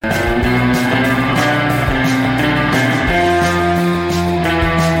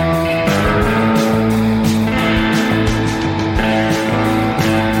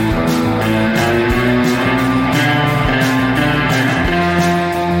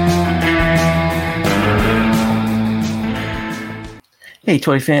Hey,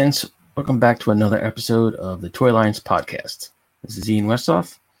 toy fans. Welcome back to another episode of the Toy Lines Podcast. This is Ian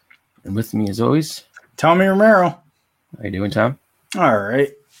Westhoff, and with me, as always, Tommy Romero. How you doing, Tom? All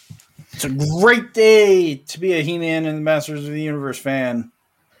right. It's a great day to be a He-Man and the Masters of the Universe fan.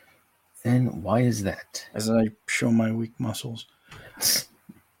 And why is that? As I show my weak muscles.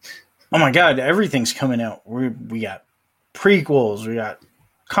 Oh my God, everything's coming out. We got prequels, we got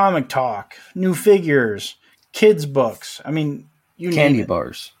comic talk, new figures, kids' books. I mean, you Candy name it.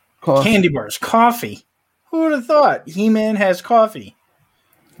 bars. Coffee. Candy bars, coffee. Who would have thought He-Man has coffee?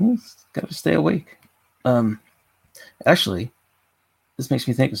 He's got to stay awake. Actually, this makes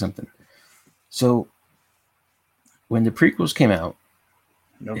me think of something. So, when the prequels came out,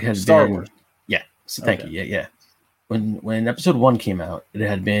 it had Star been, Wars. Yeah. So thank you. Yeah. When episode 1 came out, it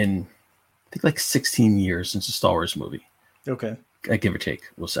had been, I think, like 16 years since the Star Wars movie. Okay. Give or take,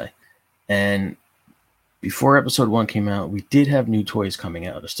 we'll say. And before episode 1 came out, we did have new toys coming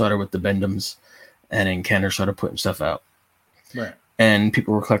out. It started with the Bendhams, and then Kenner started putting stuff out. Right. And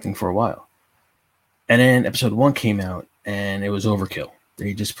people were collecting for a while. And then episode 1 came out, and it was overkill.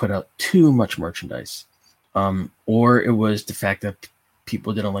 They just put out too much merchandise. Or it was the fact that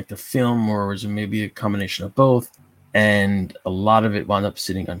people didn't like the film, or was it maybe a combination of both? And a lot of it wound up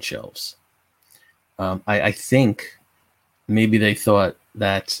sitting on shelves. I think maybe they thought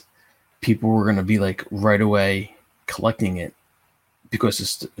that people were going to be like right away collecting it because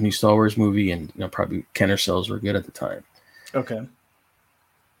it's a new Star Wars movie, and probably Kenner sales were good at the time. Okay.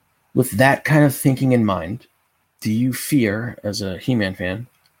 With that kind of thinking in mind, do you fear, as a He-Man fan,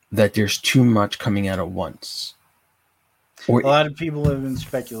 that there's too much coming out at once? Or, a lot of people have been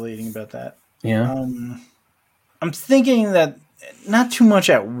speculating about that. Yeah. I'm thinking that not too much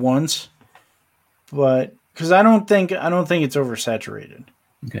at once, but because I don't think it's oversaturated.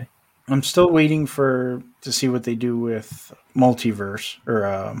 Okay. I'm still waiting to see what they do with Multiverse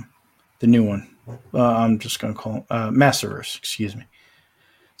or the new one. I'm just going to call it Masterverse. Excuse me.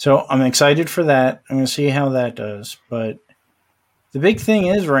 So I'm excited for that. I'm going to see how that does. But the big thing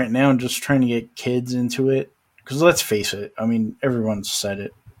is right now just trying to get kids into it. Because let's face it, I mean, everyone's said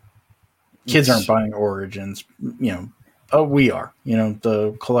it. Kids aren't buying Origins, we are,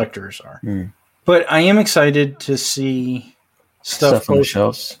 the collectors are. Mm. But I am excited to see stuff on the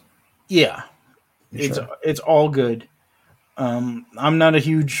shelves. Yeah, Sure. It's all good. I'm not a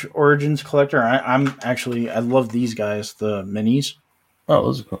huge Origins collector. I love these guys, the minis. Oh,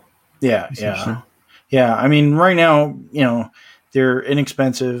 those are cool. Yeah. I mean, right now, they're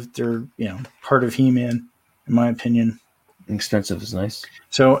inexpensive. They're part of He-Man, in my opinion. Expensive is nice.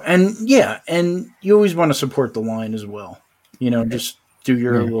 So, and you always want to support the line as well. Just do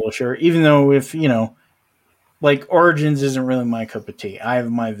your little share. Even though if, like Origins isn't really my cup of tea. I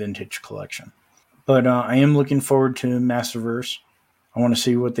have my vintage collection. But I am looking forward to Masterverse. I want to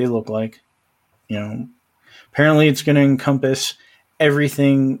see what they look like. Apparently it's going to encompass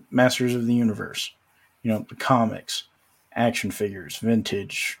everything Masters of the Universe. The comics, action figures,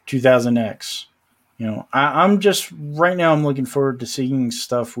 vintage, 2000X. I'm just right now I'm looking forward to seeing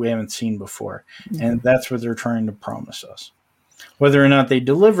stuff we haven't seen before. Mm-hmm. And that's what they're trying to promise us. Whether or not they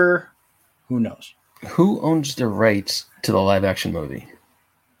deliver, who knows? Who owns the rights to the live action movie?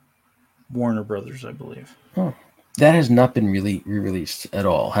 Warner Brothers, I believe. Oh, that has not been re-released at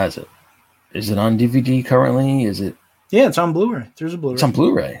all, has it? Is it on DVD currently? Is it? Yeah, it's on Blu-ray. There's a Blu-ray. It's on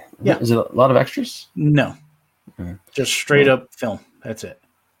Blu-ray. Yeah. Is it a lot of extras? No. Mm-hmm. Just straight up film. That's it.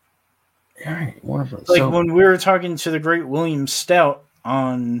 All right, Warner Brothers. Like when we were talking to the great William Stout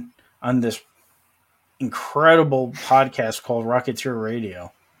on this incredible podcast called Rocketeer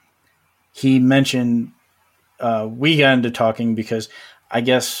Radio, he mentioned we got into talking because I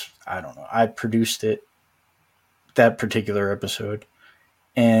guess, I don't know, I produced that particular episode,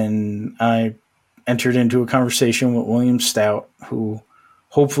 and I entered into a conversation with William Stout, who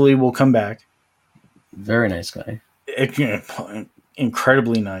hopefully will come back. Very nice guy.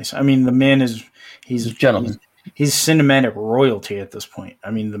 Incredibly nice. I mean, the man he's a gentleman. He's cinematic royalty at this point.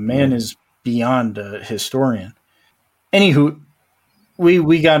 I mean, the man is beyond a historian. Anywho,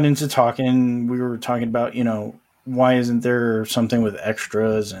 we got into talking. We were talking about, why isn't there something with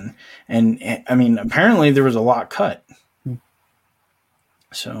extras? And I mean, apparently there was a lot cut.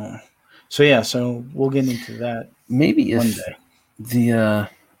 So we'll get into that maybe one if day.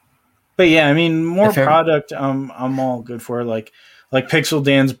 But yeah, I mean, more product. I'm all good for, like Pixel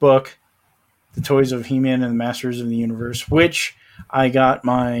Dan's book, The Toys of He-Man and the Masters of the Universe, which I got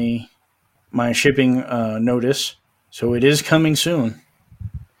my shipping notice, so it is coming soon.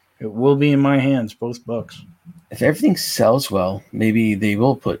 It will be in my hands, both books. If everything sells well, maybe they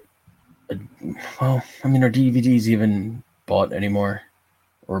will put. Are DVDs even bought anymore?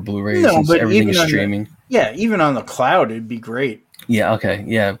 or Blu-rays No, since but everything even is on streaming. even on the cloud, it'd be great. Yeah, okay.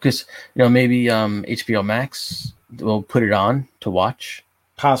 Yeah, because maybe HBO Max will put it on to watch.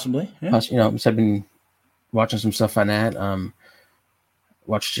 Possibly. Yeah. Plus, so I've been watching some stuff on that.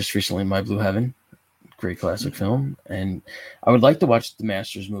 Watched just recently My Blue Heaven, great classic film, and I would like to watch the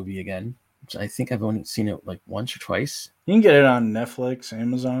Masters movie again. Which I think I've only seen it like once or twice. You can get it on Netflix,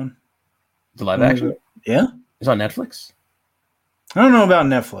 Amazon. The live action? Yeah. It's on Netflix? I don't know about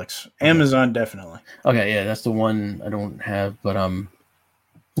Netflix. Amazon, definitely. Okay, yeah, that's the one I don't have, but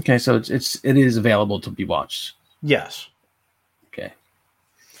okay, so it is available to be watched. Yes. Okay.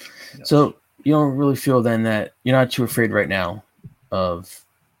 Yes. So you don't really feel then that you're not too afraid right now of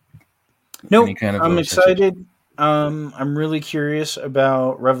nope. kind of I'm excited. I'm really curious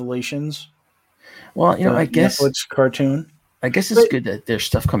about Revelations. Well, I guess Netflix cartoon. I guess it's good that there's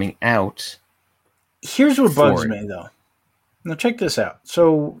stuff coming out. Here's what bugs me though. Now check this out.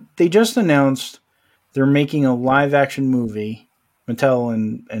 So they just announced they're making a live action movie, Mattel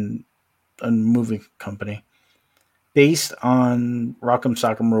and a movie company, based on Rock'em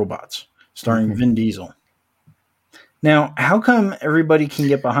Sock'em Robots, starring Vin Diesel. Now, how come everybody can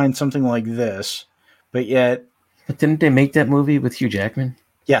get behind something like this, but yet... But didn't they make that movie with Hugh Jackman?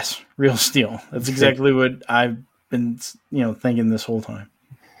 Yes, Real Steel. That's exactly what I've been thinking this whole time.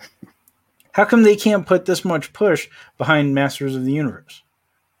 How come they can't put this much push behind Masters of the Universe?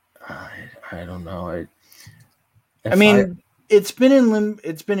 I don't know. It's been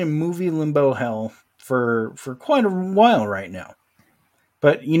in movie limbo hell for quite a while right now.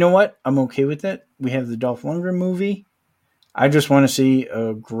 But you know what? I'm okay with it. We have the Dolph Lundgren movie. I just want to see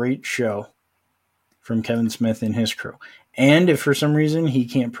a great show from Kevin Smith and his crew. And if for some reason he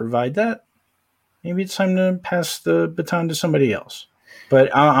can't provide that, maybe it's time to pass the baton to somebody else.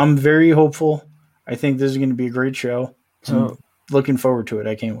 But I'm very hopeful. I think this is going to be a great show. So I'm looking forward to it.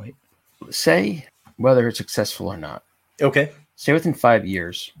 I can't wait. Say whether it's successful or not. Okay. Say within 5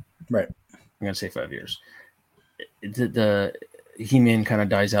 years. Right. I'm going to say 5 years. The He-Man kind of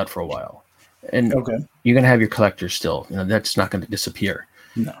dies out for a while. And you're going to have your collectors still. That's not going to disappear.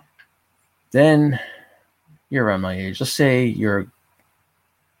 No. Then you're around my age. Let's say you're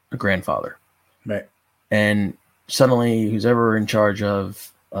a grandfather. Right. And suddenly who's ever in charge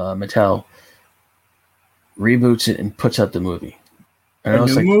of Mattel reboots it and puts out the movie. A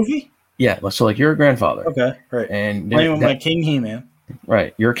new movie? Yeah. So you're a grandfather. Okay. Right. And playing with my King He-Man.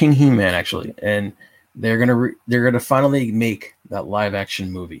 Right. You're King He-Man actually. And they're gonna finally make that live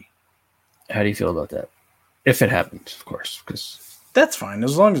action movie. How do you feel about that? If it happens, of course, because that's fine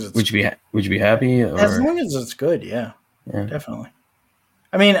as long as it's. Would you be happy? Or? As long as it's good, yeah, definitely.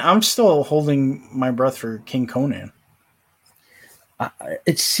 I'm still holding my breath for King Conan.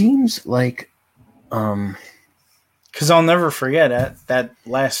 It seems like, because I'll never forget that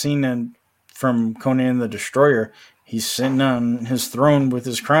last scene from Conan the Destroyer. He's sitting on his throne with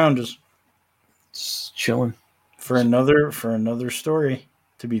his crown, just chilling for another story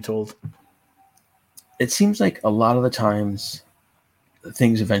to be told. It seems like a lot of the times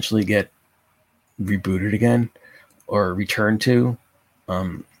things eventually get rebooted again or returned to.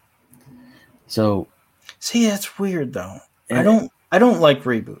 So see, that's weird though. I don't like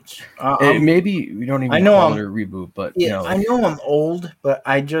reboots. Maybe we don't even call it a reboot, but I know I'm old, but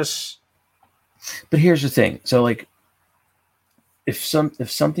I just. But here's the thing. So if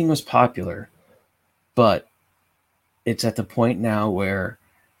something was popular, but it's at the point now where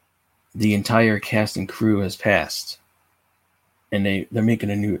the entire cast and crew has passed, and they're making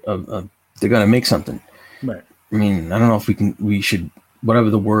a new they're gonna make something. Right. I mean, I don't know if we should whatever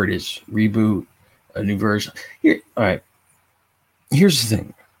the word is, reboot, a new version. Here, all right. Here's the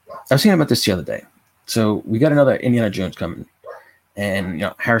thing. I was thinking about this the other day. So we got another Indiana Jones coming,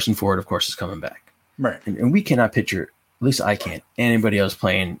 and Harrison Ford, of course, is coming back. Right. And we cannot picture, at least I can't, anybody else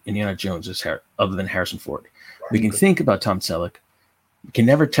playing Indiana Jones other than Harrison Ford. We can think about Tom Selleck. We can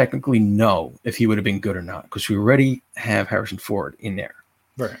never technically know if he would have been good or not because we already have Harrison Ford in there.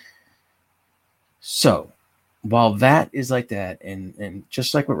 Right. So while that is like that, and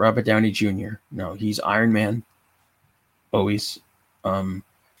just like with Robert Downey Jr., he's Iron Man, always.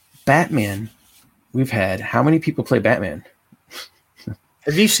 Batman, we've had how many people play Batman?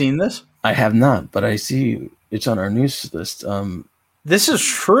 Have you seen this? I have not, but I see it's on our news list. This is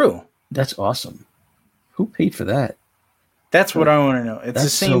true. That's awesome. Who paid for that? That's what I want to know. It's the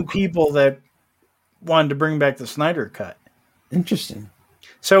same people that wanted to bring back the Snyder Cut. Interesting.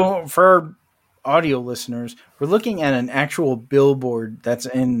 So for our audio listeners, we're looking at an actual billboard that's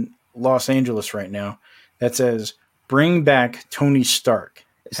in Los Angeles right now that says, "Bring back Tony Stark."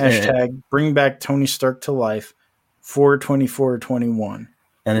 # bring back Tony Stark to life, 4/24/21.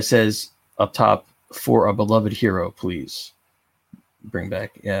 and it says up top, "For a beloved hero, please bring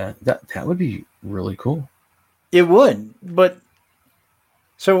back." Yeah, that would be really cool. It would, but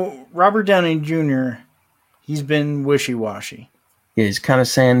so Robert Downey Jr. He's been wishy-washy. Yeah, he's kind of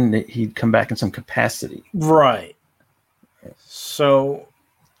saying that he'd come back in some capacity. Right. So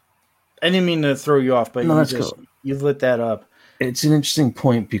I didn't mean to throw you off, but no, that's cool. You lit that up. It's an interesting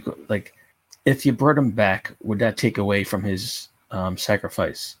point because, like, if you brought him back, would that take away from his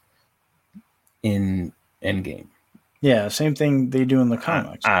sacrifice in Endgame? Yeah, same thing they do in the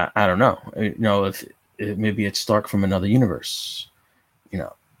comics. I don't know. You know, if maybe it's Stark from another universe. You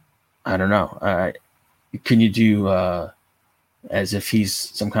know, I don't know. Can you do as if he's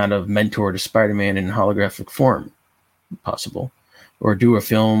some kind of mentor to Spider-Man in holographic form? Possible. Or do a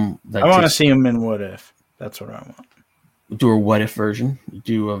film that I want to see him in What If. That's what I want. Do a What If version.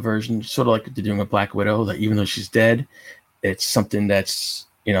 Do a version sort of like they're doing a Black Widow, that even though she's dead, it's something that's,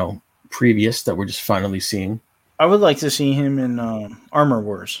 you know, previous that we're just finally seeing. I would like to see him in Armor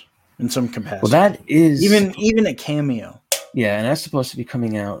Wars in some capacity. Well, that is even a cameo. Yeah, and that's supposed to be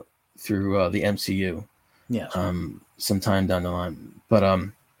coming out through the MCU. Yeah. Sometime down the line. But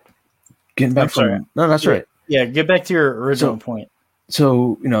getting back from no, that's right. Yeah, get back to your original point.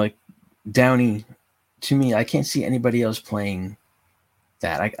 So, you know, like Downey, to me, I can't see anybody else playing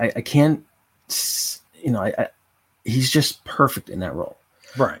that. I can't, you know, he's just perfect in that role.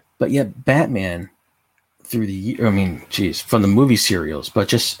 Right. But yet Batman through from the movie serials, but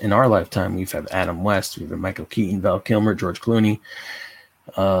just in our lifetime, we've had Adam West, we've had Michael Keaton, Val Kilmer, George Clooney,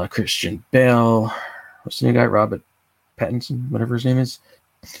 Christian Bale, what's the new guy, Robert Pattinson, whatever his name is.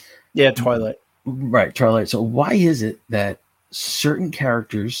 Yeah, Twilight. Right, Twilight. So why is it that certain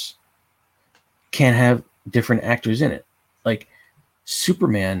characters can't have different actors in it? Like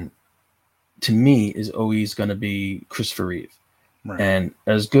Superman, to me, is always going to be Christopher Reeve. Right. And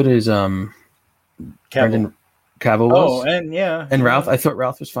as good as Brendan Cavill was. Oh, and Ralph. I thought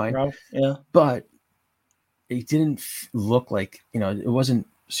Ralph was fine. Ralph, yeah. But it didn't look like, you know, it wasn't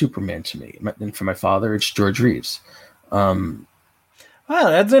Superman to me. And for my father, it's George Reeves. Wow,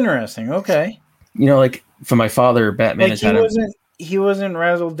 that's interesting. Okay. You know, like for my father, Batman he wasn't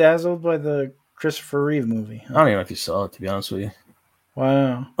razzle dazzled by the Christopher Reeve movie. I don't even know if you saw it, to be honest with you.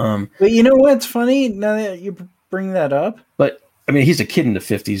 Wow. But you know what's funny now that you bring that up? But I mean, he's a kid in the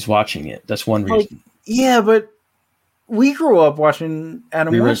 50s watching it. That's one reason. Yeah, but we grew up watching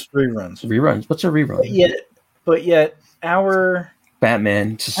Adam West reruns. Reruns. What's a rerun? But yet our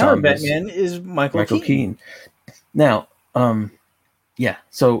Batman is Michael Keaton. Now, yeah.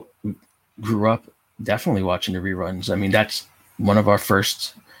 So we grew up definitely watching the reruns. I mean, that's one of our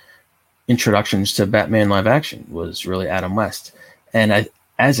first introductions to Batman live action was really Adam West. And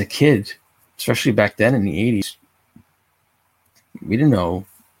as a kid, especially back then in the 80s, we didn't know,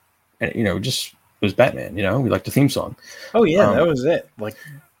 you know, just it was Batman, you know, we liked the theme song. Oh yeah, that was it. Like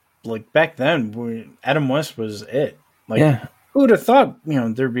back then, Adam West was it. Like, yeah. Who would have thought, you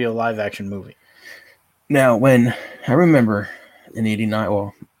know, there'd be a live action movie? Now, when I remember in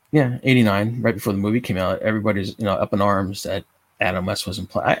 89, right before the movie came out, everybody's, you know, up in arms that Adam West wasn't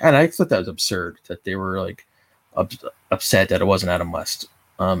playing. And I thought that was absurd that they were like upset that it wasn't Adam West.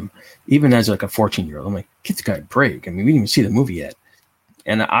 Even as like a 14-year-old, I'm like, get the guy a break. I mean, we didn't even see the movie yet.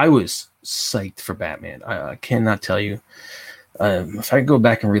 And I was psyched for Batman. I cannot tell you. If I could go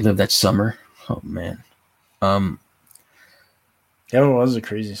back and relive that summer, oh man. Yeah, it was a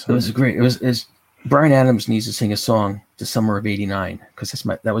crazy song. It was great. It was Bryan Adams needs to sing a song the summer of '89 because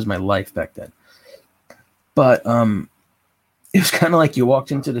that was my life back then. But it was kind of like you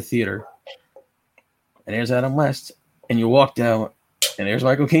walked into the theater and there's Adam West, and you walked out and there's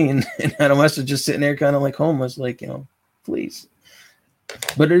Michael Keaton, and Adam West was just sitting there kind of like homeless, like, you know, please.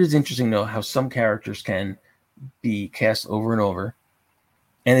 But it is interesting though how some characters can be cast over and over,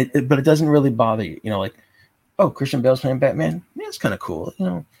 and but it doesn't really bother you. You know, like, oh, Christian Bale's playing Batman. Yeah, it's kind of cool. You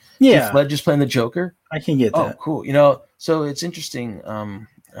know, yeah. Heath Ledger's playing the Joker. I can get that. Oh, cool. You know, so it's interesting.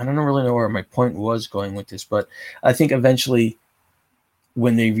 I don't really know where my point was going with this, but I think eventually,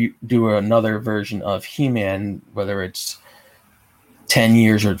 when they do another version of He-Man, whether it's 10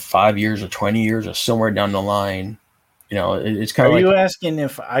 years or 5 years or 20 years or somewhere down the line, you know, it's kind of like. Are you asking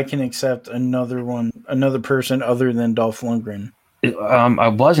if I can accept another person other than Dolph Lundgren? I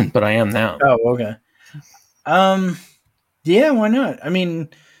wasn't, but I am now. Oh, okay. Yeah, why not? I mean,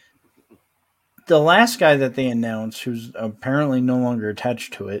 the last guy that they announced, who's apparently no longer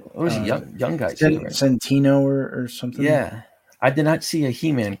attached to it. It was a young guy. Santino or something? Yeah. I did not see a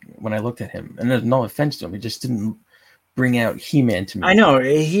He-Man when I looked at him. And there's no offense to him. He just didn't bring out He-Man to me. I know.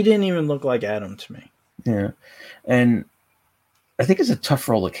 He didn't even look like Adam to me. Yeah. And I think it's a tough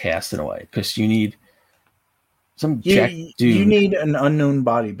role to cast in a way because you need some You, jack dude. you need an unknown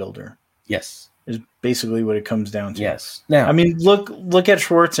bodybuilder. Yes. Is basically what it comes down to. Yes. Now, I mean, look at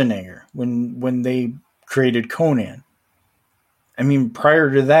Schwarzenegger when they created Conan. I mean,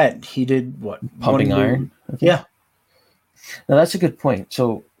 prior to that, he did what? Pumping Iron. Yeah. Now that's a good point.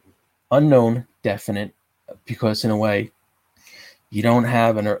 So unknown, definite, because in a way, you don't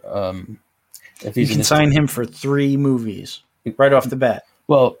have an. If You can sign him for 3 movies right off the bat.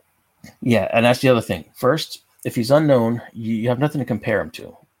 Well, yeah, and that's the other thing. First, if he's unknown, you have nothing to compare him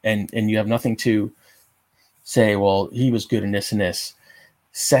to, and you have nothing to say, well, he was good in this and this.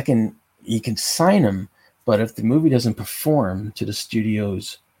 Second, you can sign him, but if the movie doesn't perform to the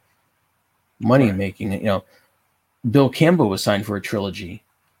studio's money making, Bill Campbell was signed for a trilogy,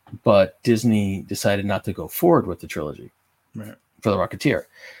 but Disney decided not to go forward with the trilogy for The Rocketeer.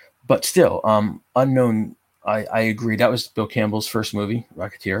 But still, unknown. I agree. That was Bill Campbell's first movie,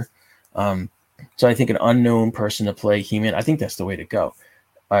 Rocketeer. So I think an unknown person to play He-Man, I think that's the way to go.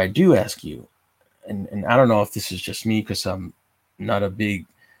 I do ask you, and I don't know if this is just me because I'm not a big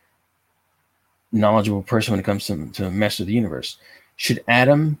knowledgeable person when it comes to Master of the Universe. Should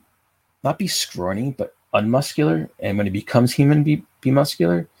Adam not be scrawny but unmuscular, and when he becomes He-Man be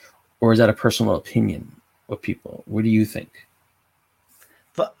muscular, or is that a personal opinion of people? What do you think?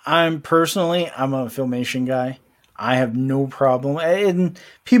 But I'm a Filmation guy. I have no problem. And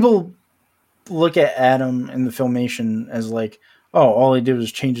people look at Adam in the Filmation as like, oh, all he did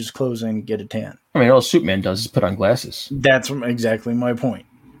was change his clothes and get a tan. I mean, all Superman does is put on glasses. That's exactly my point.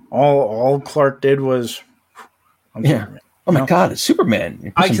 All Clark did was, Superman. Oh my God, it's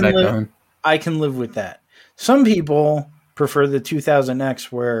Superman. I can live with that. Some people prefer the 2000X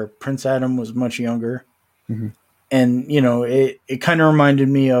where Prince Adam was much younger. Mm-hmm. And, it kind of reminded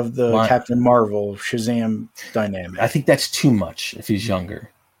me of the Captain Marvel, Shazam dynamic. I think that's too much if he's younger.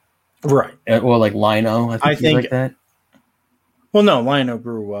 Right. Or like Lion-O, I think like that. Well, no, Lion-O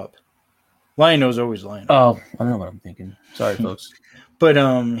grew up. Lion-O's always Lion-O. Oh, I don't know what I'm thinking. Sorry, folks. But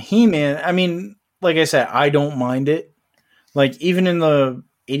He-Man, I mean, like I said, I don't mind it. Like, even in the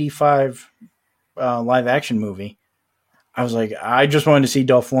 85 live-action movie, I was like, I just wanted to see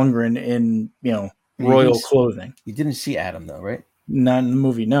Dolph Lundgren in, royal clothing. You didn't see Adam, though, right? Not in the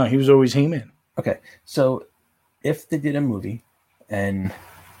movie. No, he was always He-Man. Okay, so if they did a movie and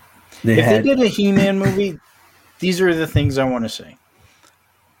they did a He-Man movie, these are the things I want to say.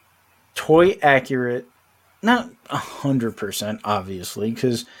 Toy accurate, not 100%, obviously,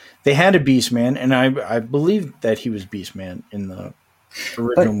 because they had a Beastman, and I believe that he was Beastman in the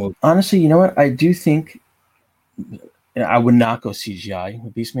original movie. Honestly, you know what? I do think I would not go CGI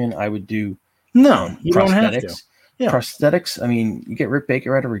with Beastman. I would do you don't have to. Yeah. Prosthetics. I mean, you get Rick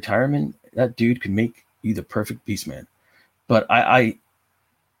Baker out of retirement, that dude could make you the perfect Beastman. But I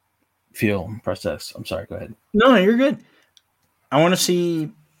feel prosthetics. I'm sorry, go ahead. No, you're good. I want to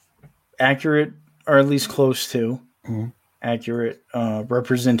see accurate, or at least close to accurate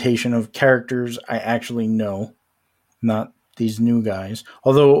representation of characters I actually know, not these new guys.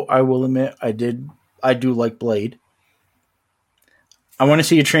 Although I will admit I do like Blade. I want to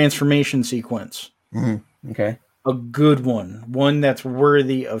see a transformation sequence. Mm-hmm. Okay. A good one that's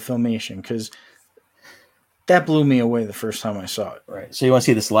worthy of Filmation, because that blew me away the first time I saw it. Right. So you want to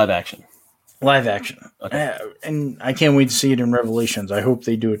see this live action? Live action. Okay. And I can't wait to see it in Revelations. I hope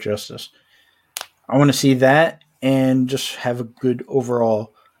they do it justice. I want to see that and just have a good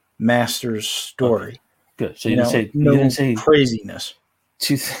overall Masters story. Okay. Good. So you didn't say craziness.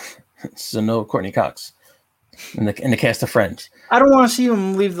 So no Courtney Cox in the cast of Friends. I don't want to see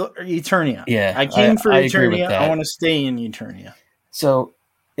him leave Eternia. Yeah, I came for Eternia. I want to stay in Eternia. So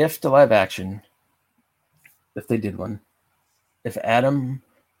if the live action, if they did one, if Adam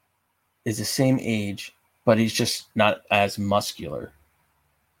is the same age, but he's just not as muscular,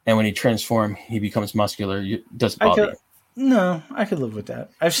 and when he transforms, he becomes muscular, it doesn't bother you? No, I could live with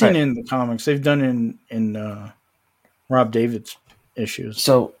that. I've seen it in the comics. They've done it in Rob David's issues.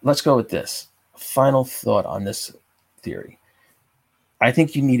 So let's go with this. Final thought on this theory. I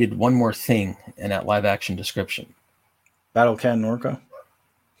think you needed one more thing in that live action description. Battle Cat and Orko?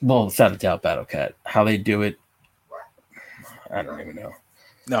 Well, without a doubt, Battle Cat. How they do it, I don't even know.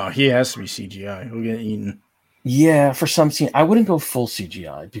 No, he has to be CGI. He'll get eaten. Yeah, for some scene. I wouldn't go full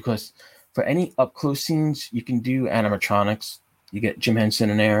CGI because for any up close scenes, you can do animatronics. You get Jim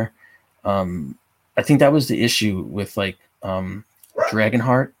Henson in there. I think that was the issue with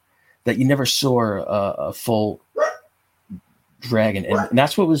Dragonheart, that you never saw a full dragon, and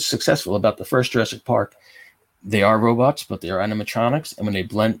that's what was successful about the first Jurassic Park. They are robots, but they are animatronics, and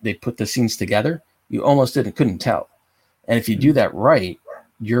when they put the scenes together, you almost couldn't tell. And if you do that right,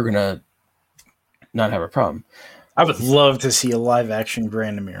 you're gonna not have a problem. I would love to see a live action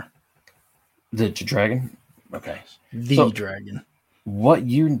Grandemir. The dragon? Okay. The dragon. What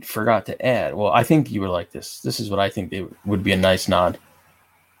you forgot to add, well, I think you were like this. This is what I think would be a nice nod.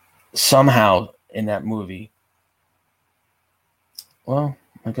 Somehow in that movie, well,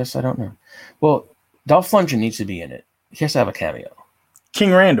 I guess I don't know. Well, Dolph Lundgren needs to be in it. He has to have a cameo. King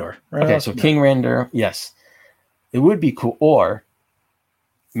Randor. Right okay, so King Randor, yes. It would be cool. Or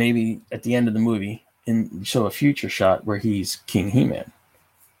maybe at the end of the movie, show a future shot where he's King He-Man.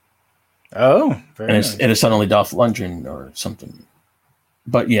 Oh, very nice. And it's suddenly Dolph Lundgren or something.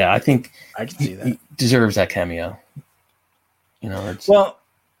 But yeah, I think I can see that. He deserves that cameo. You know, well,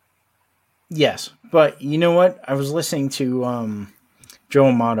 yes, but you know what? I was listening to Joe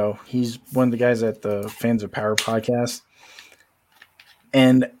Amato. He's one of the guys at the Fans of Power podcast,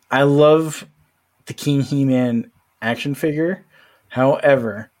 and I love the King He-Man action figure.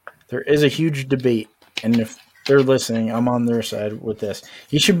 However, there is a huge debate, and if they're listening, I'm on their side with this.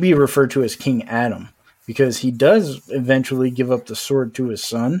 He should be referred to as King Adam, because he does eventually give up the sword to his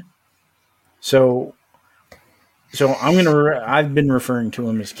son. So I've been referring to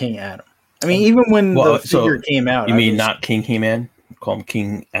him as King Adam. I mean, even when the figure came out, you mean not King He-Man? Call him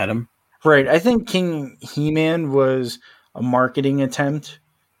King Adam, right? I think King He-Man was a marketing attempt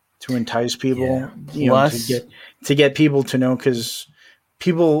to entice people, to get people to know, because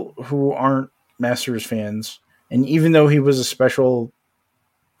people who aren't Masters fans, and even though he was a special,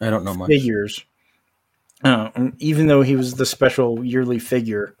 I don't know much figures. Even though he was the special yearly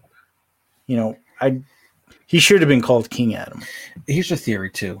figure, he should have been called King Adam. Here's a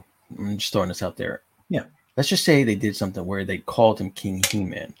theory too. I'm just throwing this out there. Yeah. Let's just say they did something where they called him King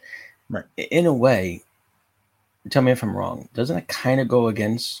He-Man. Right. In a way, tell me if I'm wrong, doesn't it kind of go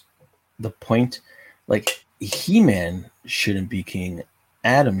against the point? Like, He-Man shouldn't be king.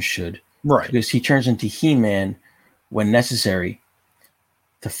 Adam should. Right. Because he turns into He-Man when necessary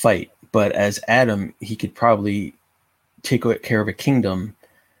to fight. But as Adam, he could probably take care of a kingdom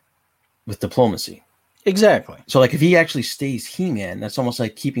with diplomacy. Exactly. So, like, if he actually stays He-Man, that's almost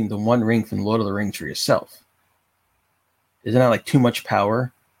like keeping the One Ring from Lord of the Rings for yourself. Isn't that like too much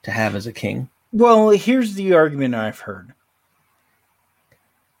power to have as a king? Well, here's the argument I've heard.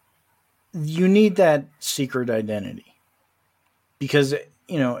 You need that secret identity. Because,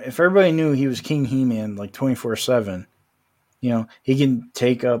 if everybody knew he was King He-Man like 24/7, he can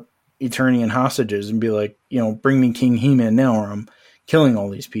take up Eternian hostages and be like, bring me King He-Man now or I'm killing all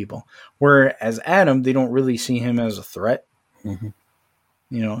these people. Whereas Adam, they don't really see him as a threat. Mm-hmm.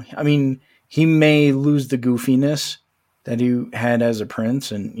 I mean, he may lose the goofiness that he had as a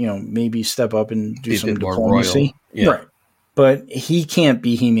prince and, maybe step up and do some diplomacy. Yeah. Right. But he can't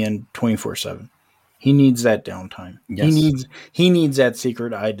be He-Man 24/7. He needs that downtime. Yes. He needs that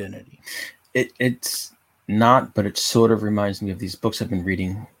secret identity. It's not, but it sort of reminds me of these books I've been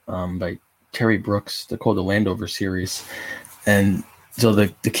reading by Terry Brooks. They're called the Landover series. And so the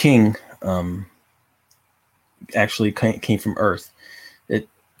king actually came from Earth. You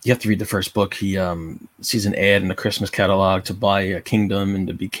have to read the first book. He sees an ad in the Christmas catalog to buy a kingdom and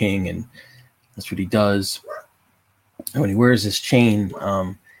to be king, and that's what he does. And when he wears this chain,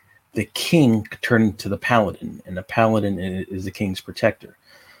 the king could turn into the paladin, and the paladin is the king's protector.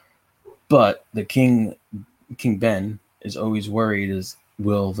 But the King Ben is always worried: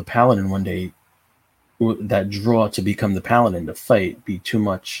 will the paladin one day, that draw to become the paladin to fight, be too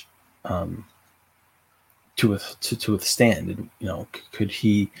much to withstand? Could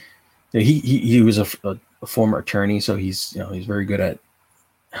he? He was a former attorney, so he's very good at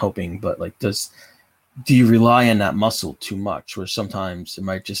helping. But like, do you rely on that muscle too much, where sometimes it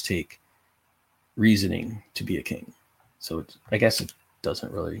might just take reasoning to be a king? So I guess it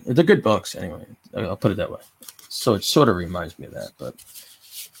doesn't really. They're good books anyway. I'll put it that way. So it sort of reminds me of that. But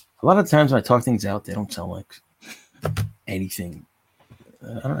a lot of times when I talk things out, they don't sound like anything.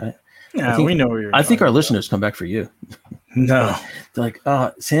 All right. Yeah, we know where you're. I think our listeners come back for you. No, they're like,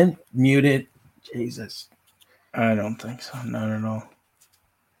 Sam muted. Jesus. I don't think so. Not at all.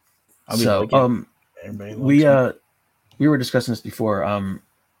 We were discussing this before.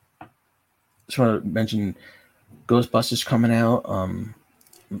 Just want to mention Ghostbusters coming out.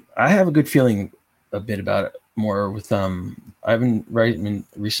 I have a good feeling a bit about it. More with Ivan Reitman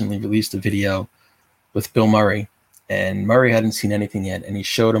recently released a video with Bill Murray, and Murray hadn't seen anything yet, and he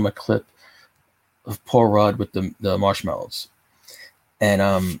showed him a clip of Paul Rudd with the marshmallows,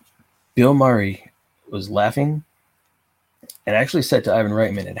 and Bill Murray was laughing and actually said to Ivan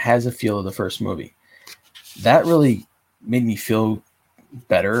Reitman, "It has a feel of the first movie." That really made me feel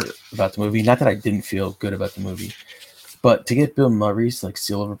better about the movie. Not that I didn't feel good about the movie, But to get Bill Murray's like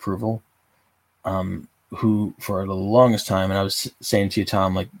seal of approval, who for the longest time, and I was saying to you,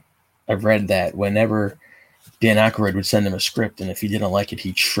 Tom, like I've read that whenever Dan Aykroyd would send him a script, and if he didn't like it,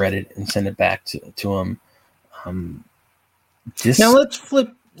 he'd shred it and send it back to him. Now let's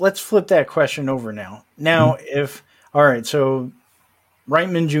flip that question over now. Now, if all right, so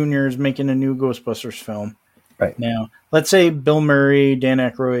Reitman Jr. is making a new Ghostbusters film. Right. Now, let's say Bill Murray, Dan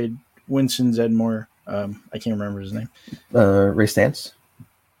Aykroyd, Winston Zeddemore, I can't remember his name. Ray Stantz?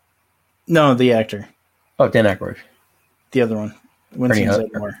 No, the actor. Oh, Dan Aykroyd. The other one. Winston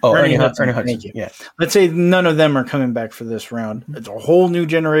Zeddemore. Oh, Ernie Hudson. Thank you. Yeah. Let's say none of them are coming back for this round. It's a whole new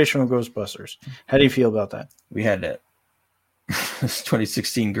generation of Ghostbusters. How do you feel about that? We had that.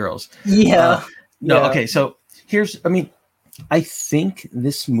 2016 girls. Yeah. Okay. So I think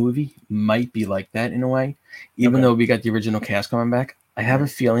this movie might be like that in a way, even though we got the original cast coming back. I have a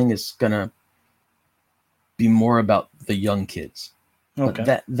feeling it's gonna be more about the young kids. Okay.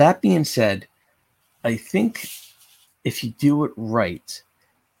 But that being said, I think if you do it right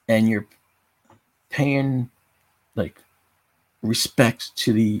and you're paying like respect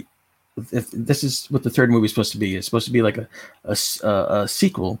to the, if this is what the third movie is supposed to be, it's supposed to be like a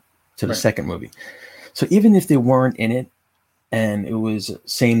sequel to the second movie. So even if they weren't in it and it was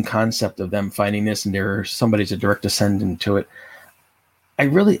same concept of them finding this and somebody's a direct descendant to it,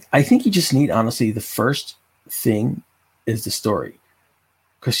 I think you just need, honestly, the first thing is the story.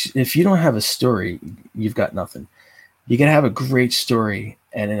 Because if you don't have a story, you've got nothing. You can have a great story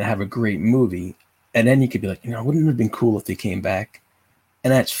and then have a great movie, and then you could be like, wouldn't it have been cool if they came back?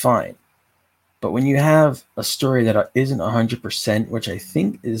 And that's fine. But when you have a story that isn't 100%, which I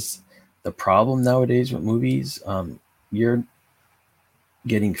think is the problem nowadays with movies, you're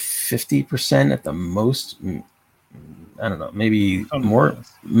getting 50% at the most. I don't know, maybe more,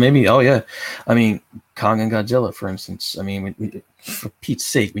 maybe. Oh yeah. I mean, Kong and Godzilla, for instance. I mean, for Pete's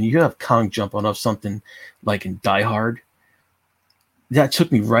sake, when you have Kong jumping off something like in Die Hard, that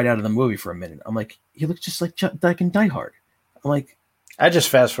took me right out of the movie for a minute. I'm like, he looks just like in Die Hard. I'm like, I just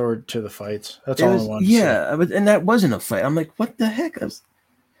fast forward to the fights. That's all I wanted. Yeah, and that wasn't a fight. I'm like, what the heck?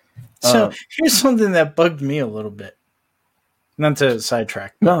 So here's something that bugged me a little bit. Not to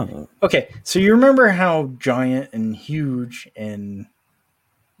sidetrack. No. Okay, so you remember how giant and huge and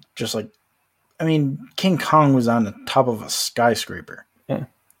just like, King Kong was on the top of a skyscraper. Yeah.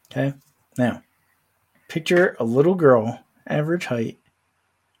 Okay. Now, picture a little girl, average height,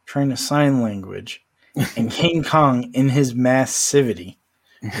 trying to sign language, and King Kong in his massivity.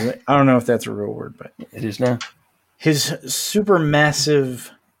 I don't know if that's a real word, but it is now. His super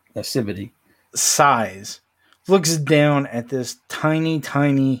massive massivity size looks down at this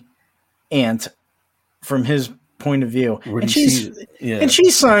tiny ant from his point of view. And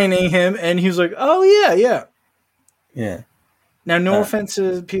she's signing him, and he's like, oh, yeah. Yeah. Now, no offense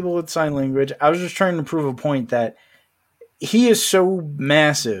to people with sign language. I was just trying to prove a point that he is so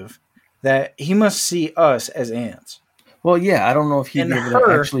massive that he must see us as ants. Well, yeah, I don't know if he'd be able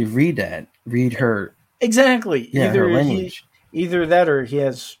to actually read her. Exactly. Yeah, her language. Either that or he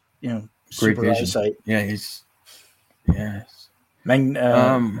has, great super vision. eyesight. Yeah,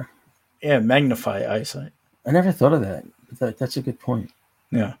 magnify eyesight. I never thought of that. That's a good point.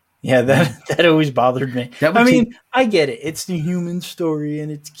 Yeah. Yeah, that always bothered me. I get it. It's the human story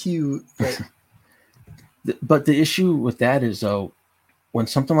and it's cute. But the issue with that is, though, when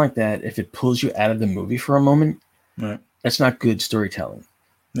something like that, if it pulls you out of the movie for a moment, right, that's not good storytelling.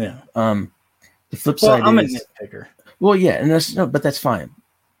 Yeah. The flip side I'm is, a nitpicker. Well, yeah, and that's fine.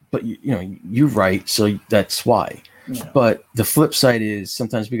 But you're right, so that's why. Yeah. But the flip side is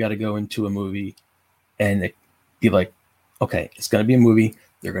sometimes we got to go into a movie and be like, okay, it's going to be a movie.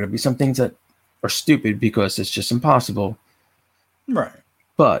 There are going to be some things that are stupid because it's just impossible. Right.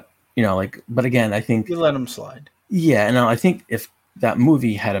 But, but again, I think you let them slide. Yeah. And I think if that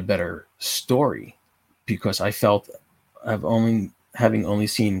movie had a better story, because I felt having only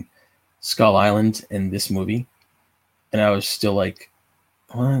seen Skull Island in this movie, and I was still like,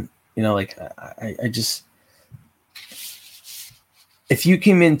 what? I just, if you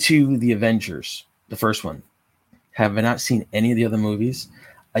came into the Avengers, the first one, have not seen any of the other movies,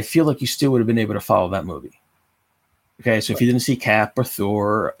 I feel like you still would have been able to follow that movie. Okay, so if you didn't see Cap or Thor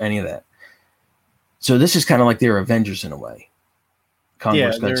or any of that. So this is kind of like their Avengers in a way.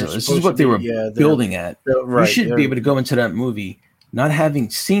 Converse Godzilla. This is what they were building at. You should be able to go into that movie not having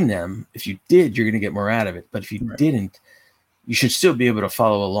seen them. If you did, you're going to get more out of it. But if you didn't, you should still be able to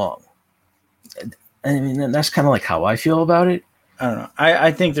follow along. I mean, that's kind of like how I feel about it. I don't know.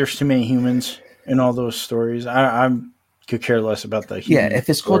 I think there's too many humans in all those stories. I could care less about the human if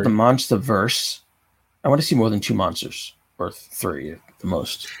it's called the Monsterverse, I want to see more than 2 monsters, or 3 at the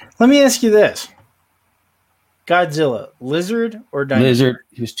most. Let me ask you this. Godzilla, lizard or dinosaur? Lizard.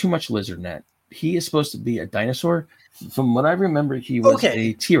 He was too much lizard in that. He is supposed to be a dinosaur. From what I remember, he was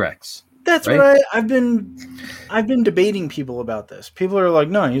a T-Rex. That's right? what I've been debating people about this. People are like,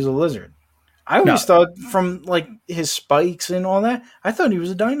 no, he's a lizard. I always thought from like his spikes and all that, I thought he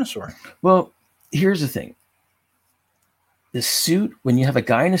was a dinosaur. Well, here's the thing. The suit, when you have a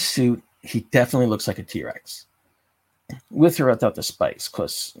guy in a suit, he definitely looks like a T-Rex. With or without the spikes,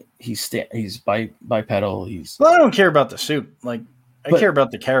 because he's bipedal. Well, I don't care about the suit. Like, I care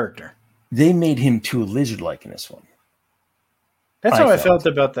about the character. They made him too lizard-like in this one. That's how I felt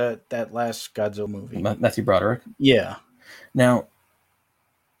about that last Godzilla movie. Matthew Broderick? Yeah. Now,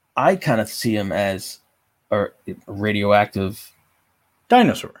 I kind of see him as a radioactive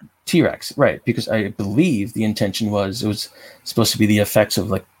dinosaur. T-Rex, right? Because I believe the intention was it was supposed to be the effects of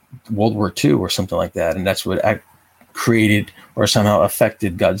like World War II or something like that, and that's what created or somehow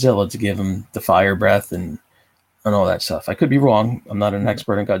affected Godzilla to give him the fire breath and all that stuff. I could be wrong. I'm not an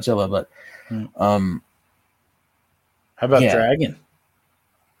expert in Godzilla, but how about Dragon?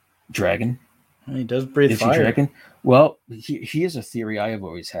 Dragon? He does breathe fire. Is he Dragon? Well, he is a theory I have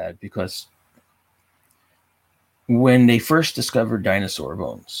always had, because when they first discovered dinosaur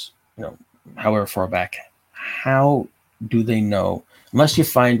bones, however far back, how do they know, unless you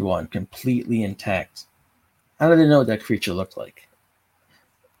find one completely intact, how do they know what that creature looked like?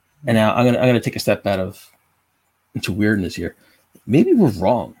 And now I'm gonna take a step into weirdness here. Maybe we're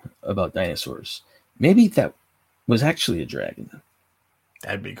wrong about dinosaurs. Maybe that was actually a dragon.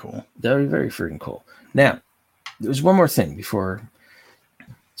 That'd be cool. That'd be very freaking cool. Now, there's one more thing before.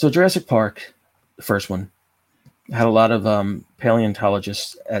 So Jurassic Park, the first one, had a lot of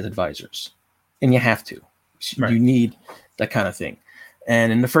paleontologists as advisors. And you have to. Right. You need that kind of thing.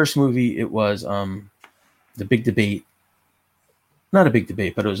 And in the first movie, it was the big debate. Not a big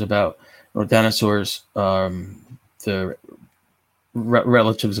debate, but it was about dinosaurs, the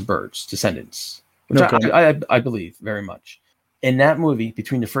relatives of birds, descendants. Which I believe very much. In that movie,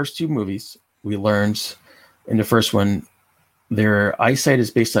 between the first 2 movies, we learned in the first one, their eyesight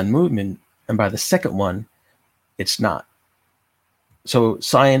is based on movement, and by the second one, it's not. So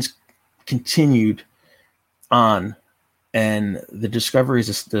science continued on, and the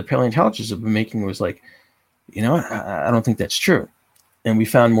discoveries the paleontologists have been making was like, I don't think that's true. And we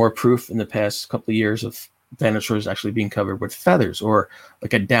found more proof in the past couple of years of dinosaurs actually being covered with feathers or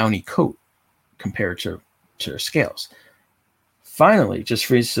like a downy coat compared to their scales. Finally, just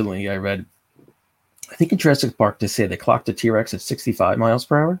recently, I read, I think in Jurassic Park, they say they clocked a T-Rex at 65 miles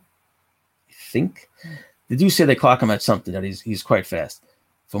per hour. I think. They do say they clock him at something, that he's quite fast.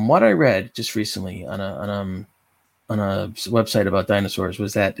 From what I read just recently on a website about dinosaurs,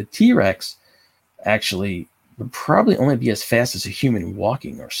 was that the T-Rex actually would probably only be as fast as a human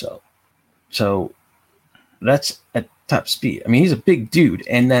walking or so. So that's at top speed. I mean, he's a big dude,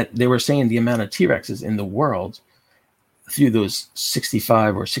 and that they were saying the amount of T-Rexes in the world through those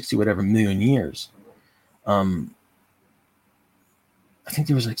 65 or 60 whatever million years. I think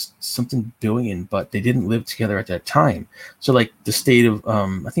there was like something billion, but they didn't live together at that time. So like the state of,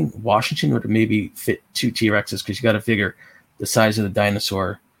 I think Washington would maybe fit 2 T-Rexes, because you got to figure the size of the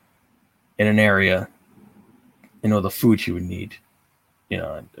dinosaur in an area, the food he would need.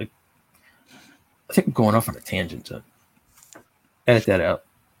 I think I'm going off on a tangent, so edit that out.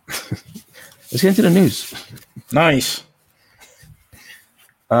 Let's get into the news. Nice.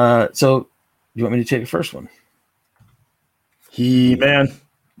 So you want me to take the first one? He-Man.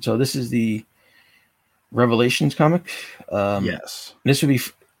 So this is the Revelations comic. Yes. This would be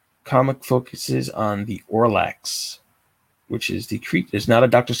comic focuses on the Orlax, which is the creature. It's not a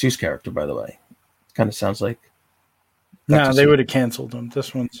Dr. Seuss character, by the way. It kind of sounds like. No, they would have canceled him.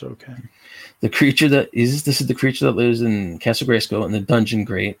 This one's okay. The creature this is the creature that lives in Castle Grayskull in the Dungeon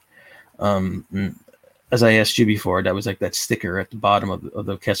Grate. As I asked you before, that was like that sticker at the bottom of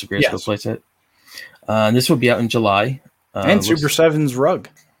the Castle Grayskull playset. This will be out in July. And Super 7's rug.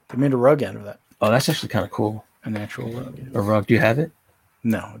 They made a rug out of that. Oh, that's actually kind of cool. An actual rug. Yeah. A rug. Do you have it?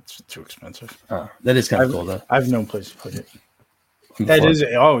 No, it's too expensive. Oh, that is kind of cool, though. I have no place to put it.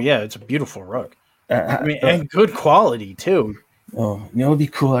 It's a beautiful rug. And good quality, too. Oh, it would be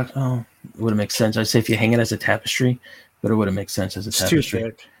cool. It would make sense. I'd say if you hang it as a tapestry, but it wouldn't make sense as a tapestry. It's too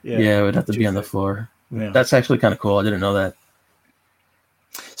thick. Yeah, it would have to be on the floor. Yeah. That's actually kind of cool. I didn't know that.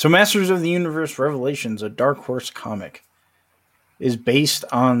 So Masters of the Universe Revelations, a Dark Horse comic, is based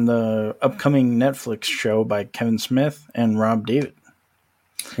on the upcoming Netflix show by Kevin Smith and Rob David.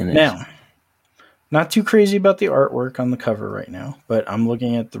 Now, Not too crazy about the artwork on the cover right now, but I'm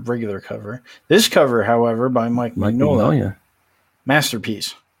looking at the regular cover. This cover, however, by Mike Mignola,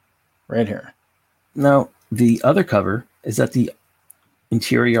 masterpiece, right here. Now, the other cover, is that the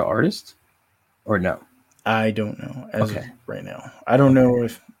interior artist, or no? I don't know as of right now. I don't know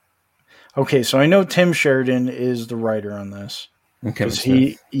if. Okay, so I know Tim Sheridan is the writer on this. Okay,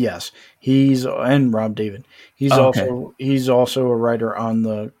 he's and Rob David. He's also a writer on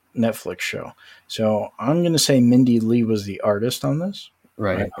the Netflix show. So I'm going to say Mindy Lee was the artist on this.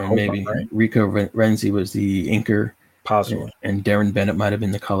 Right, and maybe Rico Renzi was the inker, possibly, and Darren Bennett might have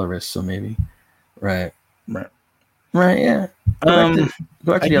been the colorist. So maybe, right, yeah. Go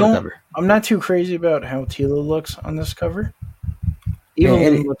back to the other cover. I'm not too crazy about how Teela looks on this cover.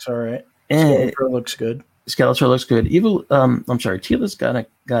 Evelyn looks all right. Skeletor looks good. Skeletor looks good. Teela's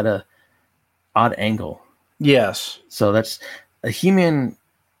got a odd angle. Yes. So that's a He-Man.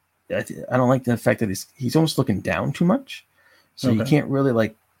 I don't like the fact that he's almost looking down too much. So you can't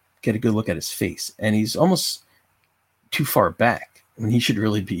really get a good look at his face, and he's almost too far back. I mean, he should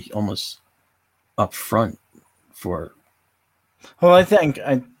really be almost up front for. Well, I think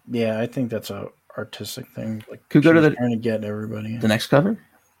that's a artistic thing. Like, could go to trying to get everybody. The next cover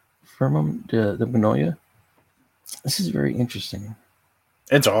from him, the Mignola. This is very interesting.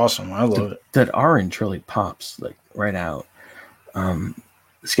 It's awesome. I love it. That orange really pops right out.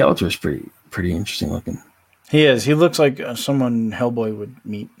 Skeletor is pretty interesting looking. He is. He looks like someone Hellboy would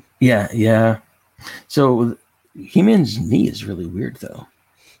meet. Yeah. So He-Man's knee is really weird, though.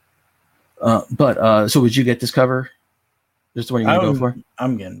 So would you get this cover? Just the one you're going to go for?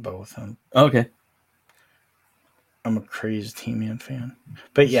 I'm getting both. Okay. I'm a crazed He-Man fan.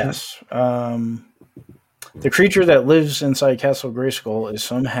 But yes, the creature that lives inside Castle Grayskull is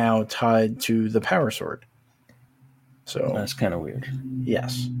somehow tied to the Power Sword. So that's kind of weird.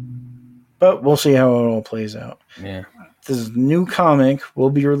 Yes. But we'll see how it all plays out. Yeah. This new comic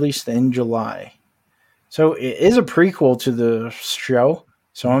will be released in July. So it is a prequel to the show.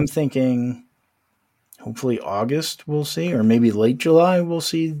 So I'm thinking hopefully August we'll see, or maybe late July we'll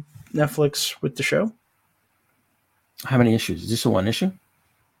see Netflix with the show. How many issues? Is this a one issue?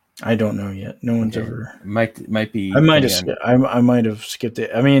 I don't know yet. No one's ever. Might be. I might have skipped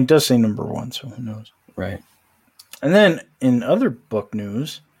it. I mean, it does say number 1, so who knows? Right. And then in other book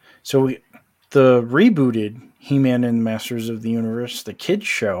news, the rebooted He-Man and Masters of the Universe, the kids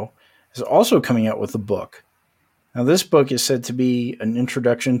show, is also coming out with a book. Now, this book is said to be an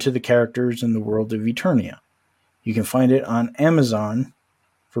introduction to the characters in the world of Eternia. You can find it on Amazon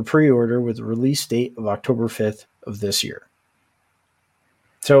for pre-order with a release date of October 5th of this year.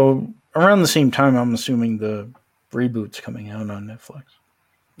 So around the same time, I'm assuming the reboot's coming out on Netflix.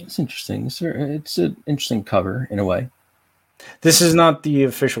 It's interesting. It's an interesting cover in a way. This is not the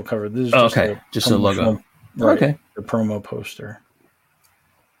official cover. This is just a logo. Right, okay. The promo poster.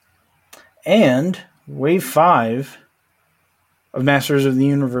 And Wave 5 of Masters of the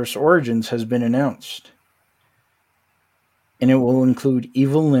Universe Origins has been announced. And it will include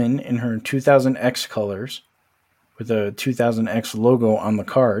Evil Lyn in her 2000X colors with a 2000X logo on the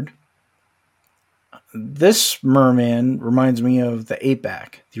card. This merman reminds me of the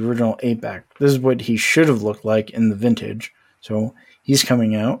 8-back, the original 8-back. This is what he should have looked like in the vintage. So he's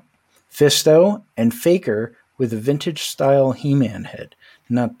coming out. Fisto and Faker with a vintage-style He-Man head,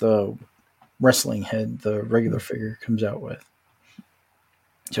 not the wrestling head the regular figure comes out with.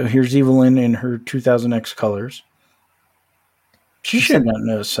 So here's Evelyn in her 2000X colors. She should have gotten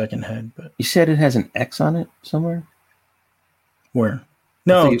a second head. But you said it has an X on it somewhere? Where?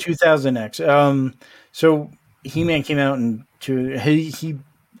 No, 2000X. So He-Man came out he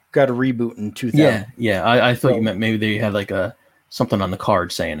got a reboot in 2000. Yeah. I thought you meant maybe they had something on the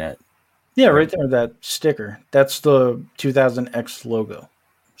card saying that. Yeah, right there, that sticker. That's the 2000X logo.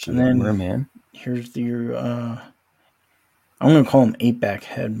 And then Merman. Here's I'm going to call him 8-back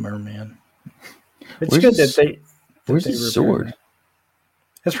head Merman. It's good that they. Where's his sword?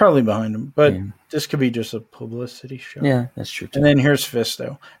 It's probably behind him, but this could be just a publicity show. Yeah, that's true too. And then here's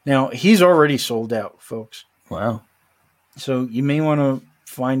Fisto. Now, he's already sold out, folks. Wow. So you may want to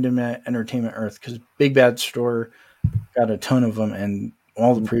find him at Entertainment Earth because Big Bad Store got a ton of them and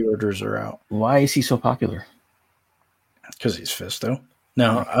all the pre-orders are out. Why is he so popular? Because he's Fisto.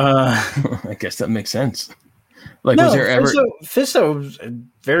 No. I guess that makes sense. Was there ever... Fisto was a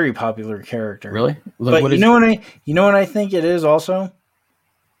very popular character. Really? But you know what I think it is also?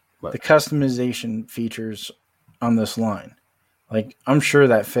 What? The customization features on this line. I'm sure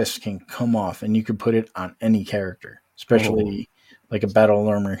that fist can come off and you could put it on any character, especially like a Battle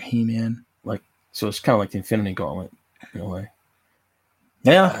Armor He-Man. So it's kind of like the Infinity Gauntlet in a way.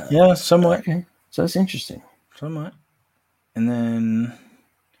 Yeah, somewhat. Okay. So that's interesting. Somewhat. And then,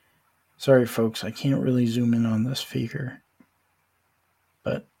 sorry, folks, I can't really zoom in on this figure.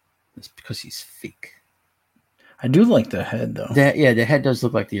 But it's because he's fake. I do like the head, though. The head does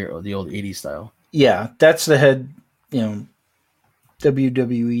look like the old 80s style. Yeah, that's the head,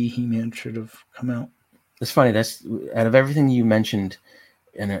 WWE He-Man should have come out. It's funny. That's out of everything you mentioned,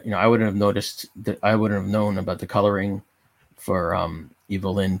 and I wouldn't have noticed that. I wouldn't have known about the coloring for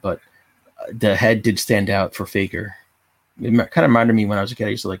Evelyn, but the head did stand out for Faker. It kind of reminded me when I was a kid. I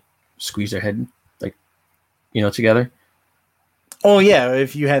used to like squeeze their head, like together. Oh yeah,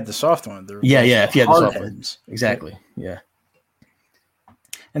 if you had the soft one. Yeah. If you had the soft heads. One, exactly. Yeah.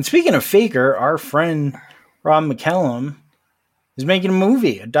 And speaking of Faker, our friend Rob McCallum is making a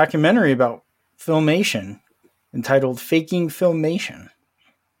movie, a documentary about Filmation entitled Faking Filmation.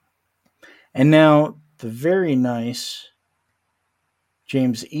 And now the very nice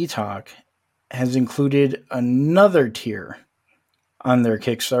James Eatock has included another tier on their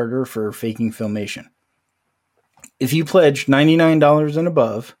Kickstarter for Faking Filmation. If you pledge $99 and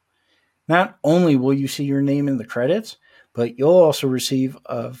above, not only will you see your name in the credits, but you'll also receive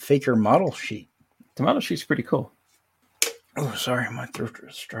a Faker model sheet. The model sheet's pretty cool. Oh, sorry, my throat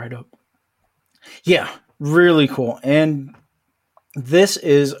just dried up. Yeah, really cool. And this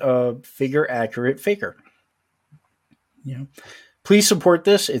is a figure accurate Faker. Please support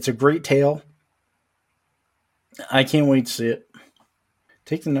this. It's a great tale. I can't wait to see it.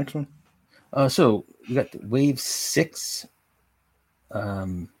 Take the next one. So you got the Wave 6.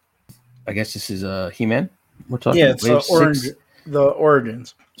 I guess this is He-Man. We're talking. Yeah, it's Wave the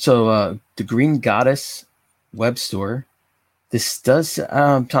Origins. So the Green Goddess web store. This does.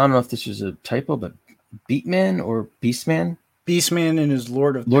 I don't know if this was a typo, but Beatman or Beastman. Beastman and his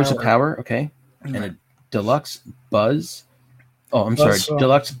Lords of Power. Okay, and a deluxe Buzz. Oh, I'm sorry.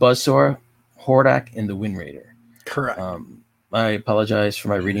 Deluxe Buzzsaw, Hordak, and the Wind Raider. Correct. I apologize for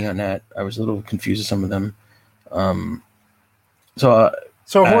my reading on that. I was a little confused with some of them. So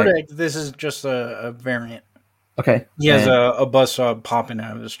Hordak, this is just a variant. Okay. He has a buzzsaw popping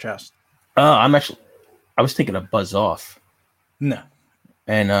out of his chest. I was thinking of Buzz Off. No.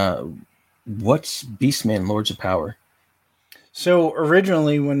 And what's Beastman Lords of Power? So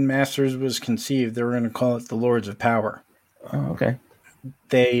originally when Masters was conceived, they were going to call it the Lords of Power. Oh, okay.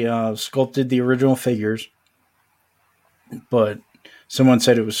 They sculpted the original figures, but someone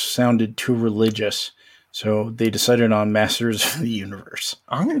said it sounded too religious. So they decided on Masters of the Universe.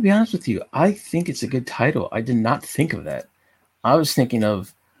 I'm going to be honest with you. I think it's a good title. I did not think of that. I was thinking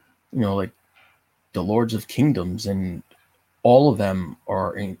of, like the Lords of Kingdoms, and all of them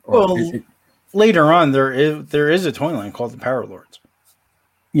are in. Later on, there is a toy line called the Power Lords.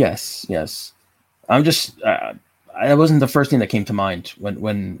 Yes. I'm just. I wasn't the first thing that came to mind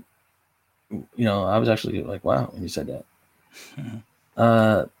when I was actually like, wow, when you said that.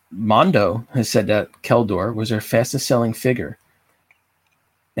 Mm-hmm. Mondo has said that Keldor was their fastest selling figure,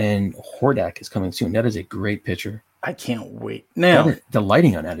 and Hordak is coming soon. That is a great picture. I can't wait. Now, the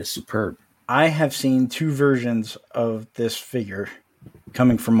lighting on that is superb. I have seen 2 versions of this figure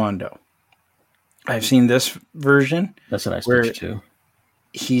coming from Mondo. I've seen this version. That's a nice picture too.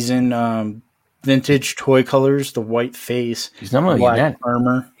 He's in vintage toy colors, the white face. He's not only black that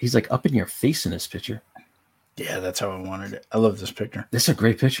armor. He's like up in your face in this picture. Yeah, that's how I wanted it. I love this picture. This is a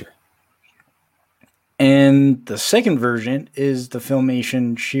great picture. And the second version is the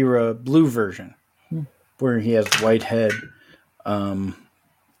Filmation She-Ra blue version, where he has white head,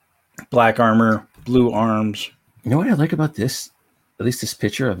 black armor, blue arms. You know what I like about this? At least this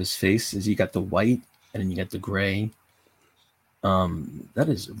picture of his face is you got the white and then you got the gray. That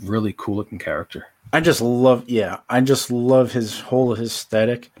is a really cool looking character. I just love his whole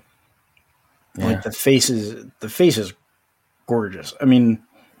aesthetic. Yeah. Like the face is gorgeous. I mean,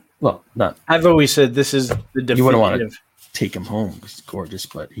 I've always said this is the definitive. You wouldn't want to take him home. He's gorgeous,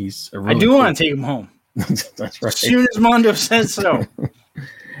 but he's a really I do want to take him home. That's right. As soon as Mondo says so.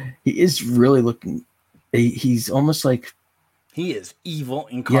 He is really looking. He's almost like he is evil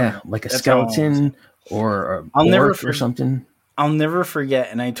incarnate. Yeah, like a skeleton or a orc or something. I'll never forget,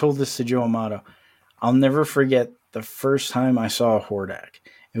 and I told this to Joe Amato. I'll never forget the first time I saw Hordak.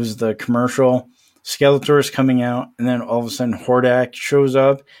 It was the commercial. Skeletor's coming out, and then all of a sudden Hordak shows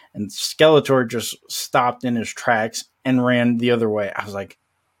up, and Skeletor just stopped in his tracks and ran the other way. I was like,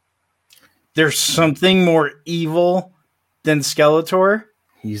 there's something more evil than Skeletor?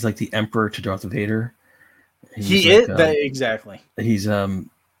 He's like the Emperor to Darth Vader. He is exactly. He's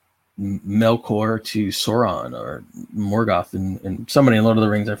Melkor to Sauron or Morgoth, and somebody in Lord of the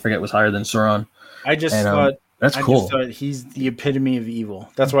Rings, I forget, was higher than Sauron. I just thought That's I cool. just thought he's the epitome of evil.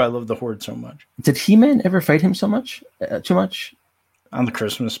 That's why I love the Horde so much. Did He-Man ever fight him so much? Too much? On the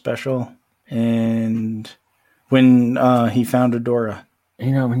Christmas special, and when he found Adora.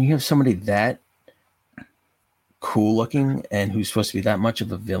 You know, when you have somebody that cool looking and who's supposed to be that much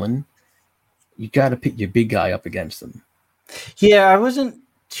of a villain, you got to pick your big guy up against them. Yeah, I wasn't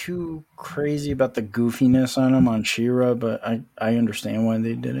too crazy about the goofiness on him on She-Ra, but I understand why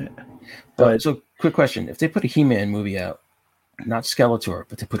they did it. But So, quick question: if they put a He-Man movie out, not Skeletor,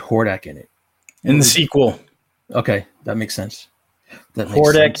 but they put Hordak in it, in the sequel, okay, that makes sense. That makes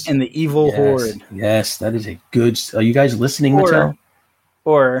Hordak sense. and the Evil Yes, Horde. yes, that is a good. Are you guys listening, Or- Mattel?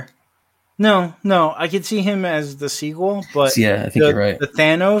 Or no, I could see him as the sequel, but Yeah, I think you're right. The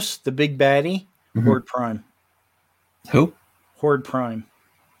Thanos, the big baddie, Mhm. Horde Prime. Who? Horde Prime.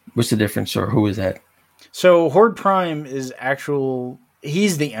 What's the difference, or who is that? So Horde Prime is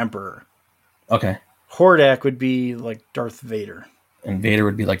he's the Emperor. Okay, Hordak would be like Darth Vader. and Vader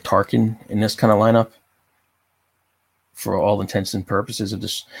would be like Tarkin in this kind of lineup. For all intents and purposes of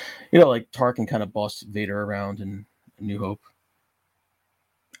this, like Tarkin kind of bossed Vader around in New Hope.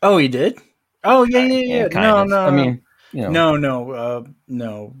 Oh, he did? Oh, yeah. Kind No, of. no. I mean,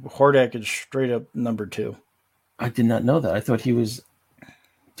 No. Hordak is straight up number 2. I did not know that. I thought he was.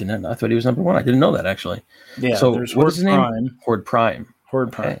 I thought he was number 1. I didn't know that actually. Yeah. So there's what Horde is his name? Prime. Horde Prime.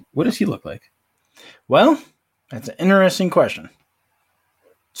 Horde Prime. Okay. What does he look like? Well, that's an interesting question.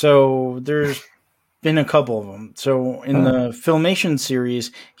 So there's been a couple of them. So in the Filmation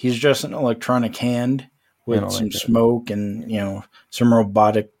series, he's just an electronic hand with some smoke and some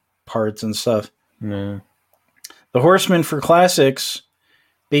robotic parts and stuff. No. The Horsemen for Classics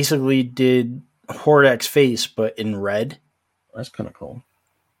basically did Hordak's face, but in red. That's kind of cool.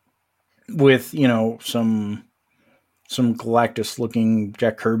 With some Galactus looking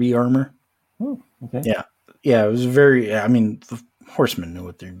Jack Kirby armor. Oh, okay. Yeah, it was very. I mean, the Horsemen knew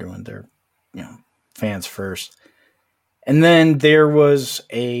what they're doing. They're fans first. And then there was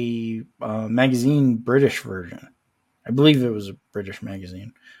a magazine, British version. I believe it was a British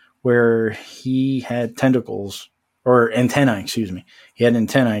magazine where he had tentacles or antennae. Excuse me. He had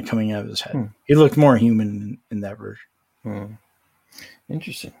antennae coming out of his head. He looked more human in that version.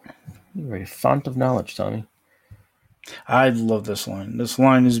 Interesting. You're a font of knowledge, Tommy. I love this line. This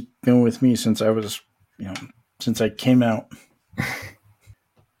line has been with me since since I came out.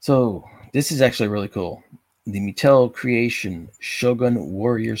 So this is actually really cool. The Mattel creation Shogun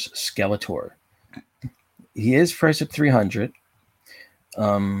Warriors Skeletor. He is priced at $300.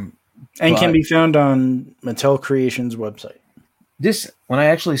 And can be found on Mattel Creations website. When I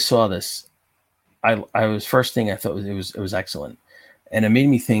actually saw this, I was first thing I thought it was excellent, and it made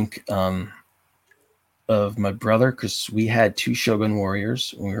me think of my brother because we had 2 Shogun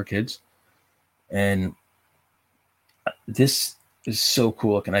Warriors when we were kids, and this is so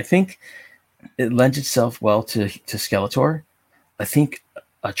cool looking. I think it lends itself well to Skeletor. I think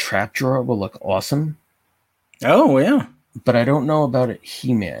a trap drawer will look awesome. Oh yeah, but I don't know about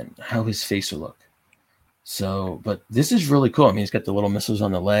He-Man, how his face will look. So, but this is really cool. I mean, he's got the little missiles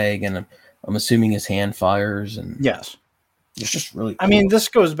on the leg, and I'm assuming his hand fires. And yes, it's just really cool. I mean, this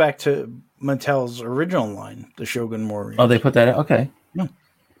goes back to Mattel's original line, the Shogun Warriors. Oh, they put that out? Okay. Yeah.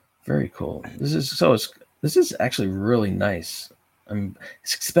 Very cool. This is actually really nice. I mean,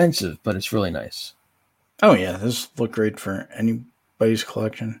 it's expensive, but it's really nice. Oh yeah, this look great for anybody's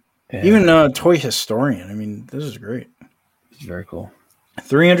collection. Yeah. Even Toy Historian. I mean, this is great. It's very cool.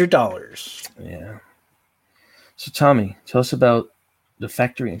 $300. Yeah. So, Tommy, tell us about the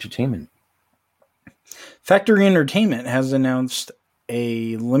Factory Entertainment. Factory Entertainment has announced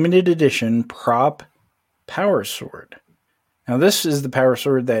a limited edition prop power sword. Now, this is the power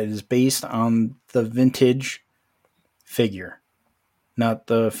sword that is based on the vintage figure, not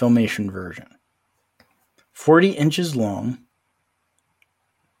the Filmation version. 40 inches long.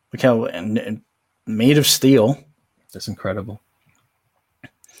 Look how and made of steel. That's incredible.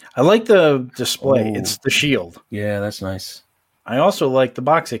 I like the display. Oh. It's the shield. Yeah, that's nice. I also like the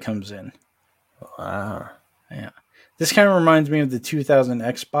box it comes in. Wow. Yeah. This kind of reminds me of the 2000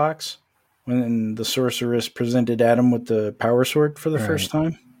 Xbox when the Sorceress presented Adam with the power sword for the first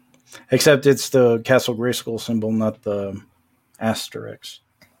time. Except it's the Castle Grayskull symbol, not the asterisk.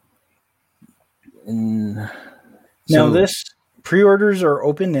 Now, this pre-orders are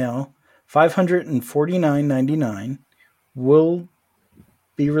open now. $549.99 will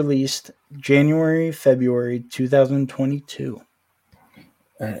be released January, February 2022.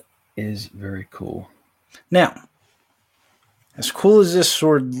 That is very cool. Now, as cool as this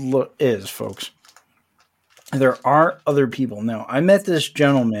sword is, folks, there are other people. Now, I met this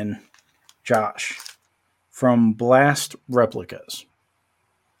gentleman, Josh, from Blast Replicas.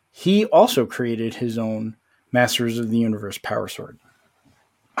 He also created his own Masters of the Universe Power Sword,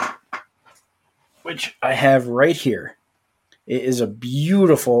 which I have right here. It is a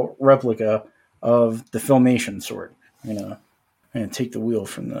beautiful replica of the Filmation sword. I'm gonna take the wheel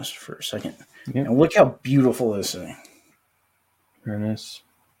from this for a second. Yep. And look how beautiful this is. Very nice.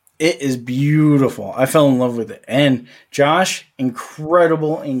 It is beautiful. I fell in love with it. And Josh,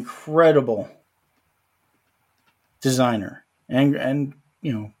 incredible designer and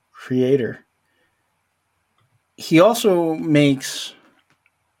creator. He also makes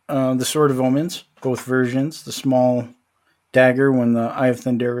the Sword of Omens, both versions, the small dagger when the Eye of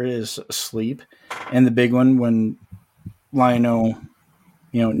Thundera is asleep, and the big one when Lion-O,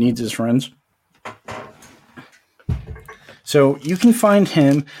 needs his friends. So you can find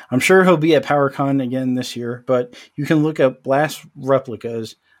him. I'm sure he'll be at PowerCon again this year, but you can look up Blast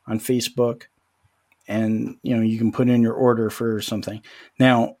Replicas on Facebook, and you can put in your order for something.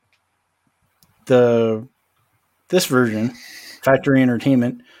 Now, this version, Factory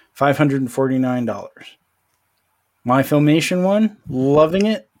Entertainment, $549. My Filmation one, loving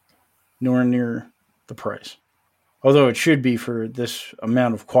it, nowhere near the price. Although it should be for this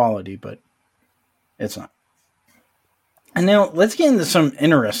amount of quality, but it's not. And now let's get into some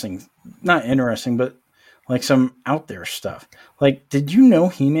not interesting, but like some out there stuff. Like, did you know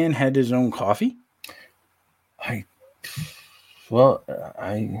He-Man had his own coffee? I got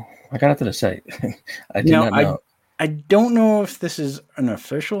nothing to say. I did not know. I don't know if this is an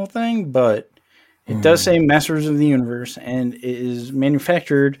official thing, but it does say Masters of the Universe, and it is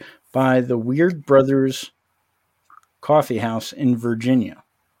manufactured by the Weird Brothers Coffee House in Virginia.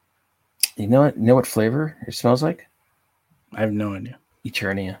 You know what flavor it smells like? I have no idea.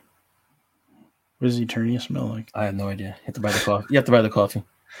 Eternia. What does Eternia smell like? I have no idea. You have to buy the coffee. You have to buy the coffee.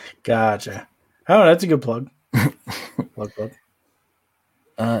 Gotcha. Oh, that's a good plug. plug.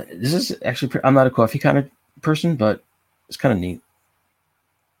 This is actually. I'm not a coffee kind of person, but it's kind of neat.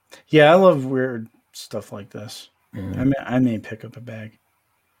 Yeah, I love weird stuff like this. Mm. I may pick up a bag.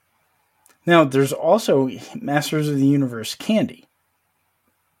 Now, there's also Masters of the Universe candy.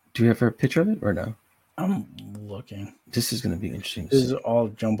 Do you have a picture of it or no? I'm looking. This is going to be interesting. This is all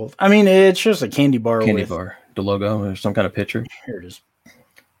jumbled. I mean, it's just a candy bar. The logo or some kind of picture. Here it is.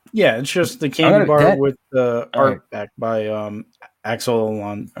 Yeah, it's just the candy bar with the art back by Axel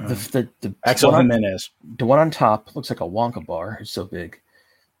on Axel Jimenez. The one on top looks like a Wonka bar. It's so big.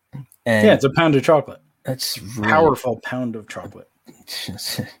 And yeah, it's a pound of chocolate. That's really powerful pound of chocolate.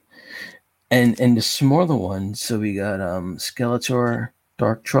 and the smaller ones, so we got Skeletor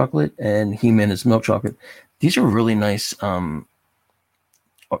dark chocolate and He-Man is milk chocolate. These are really nice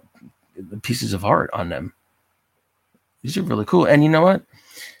pieces of art on them. These are really cool. And you know what?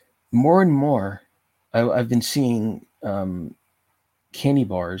 More and more, I've been seeing candy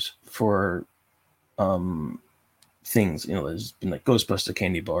bars for things. There's been like Ghostbuster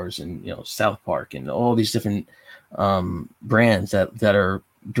candy bars and South Park and all these different brands that are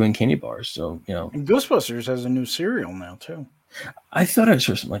doing candy bars. So and Ghostbusters has a new cereal now too. I thought I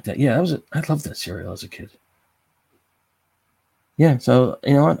saw something like that. Yeah, I loved that cereal as a kid. Yeah, so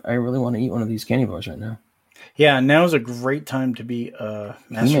you know what? I really want to eat one of these candy bars right now. Yeah, now is a great time to be a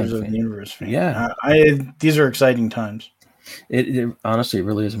Masters of the Universe fan. Yeah, these are exciting times. It honestly, it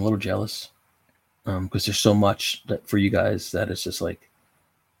really is. I'm a little jealous because there's so much for you guys that it's just like,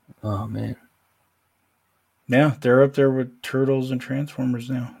 oh man. Yeah, they're up there with Turtles and Transformers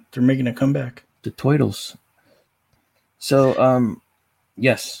now. They're making a comeback. The Toidles. So,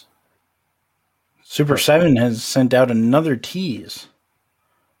 yes. Super 7 has sent out another tease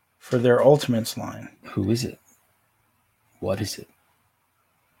for their Ultimates line. Who is it? What is it?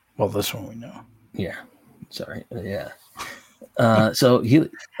 Well, this one we know. Yeah. Sorry. Yeah. So he...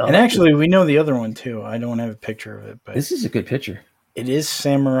 and actually, we know the other one, too. I don't have a picture of it, but... This is a good picture. It is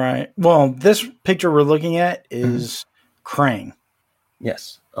Samurai... Well, this picture we're looking at is Krang.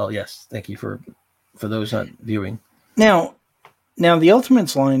 Yes. Oh, yes. Thank you for those not viewing. Now, the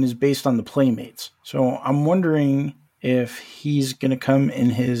Ultimates line is based on the Playmates. So I'm wondering if he's going to come in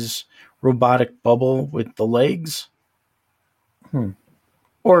his robotic bubble with the legs.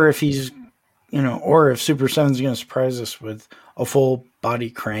 Or if he's, or if Super 7's going to surprise us with a full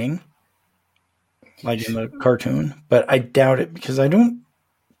body Krang. Like in the cartoon. But I doubt it because I don't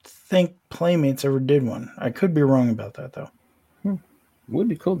think Playmates ever did one. I could be wrong about that, though. Would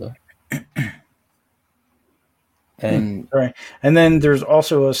be cool, though. And right. And then there's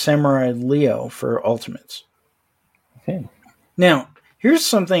also a Samurai Leo for Ultimates. Okay. Now, here's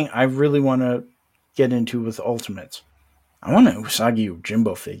something I really want to get into with Ultimates. I want an Usagi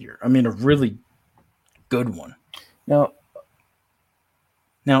Yojimbo figure. I mean, a really good one. Now,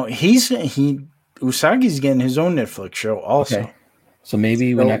 Usagi's getting his own Netflix show also. okay. So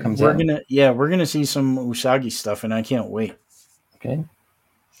maybe when that comes we're out. we're gonna see some Usagi stuff, and I can't wait. Okay.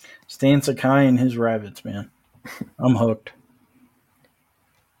 Stan Sakai and his rabbits, man. I'm hooked.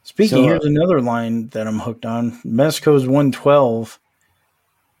 Speaking, here's another line that I'm hooked on. Mezco's 112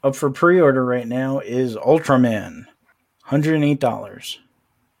 up for pre-order right now is Ultraman, $108.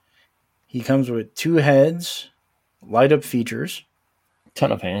 He comes with 2 heads, light up features.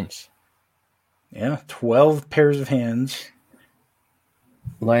 Ton of hands. Yeah, 12 pairs of hands.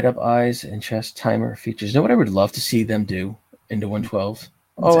 Light up eyes and chest timer features. You know what I would love to see them do into 112?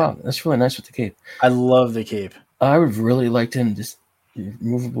 Oh, wow. That's really nice with the cape. I love the cape. I would really like them just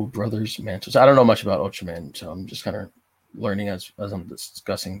removable brothers mantles. I don't know much about Ultraman, so I'm just kind of learning as I'm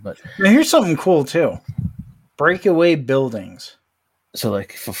discussing. But now here's something cool, too. Breakaway buildings. So,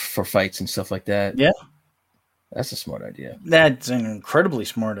 like, for fights and stuff like that. Yeah. That's a smart idea. That's an incredibly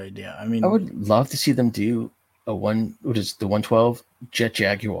smart idea. I mean, I would love to see them do the 112 Jet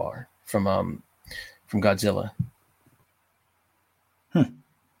Jaguar from Godzilla.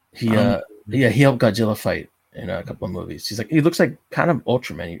 He helped Godzilla fight in a couple of movies. He looks like kind of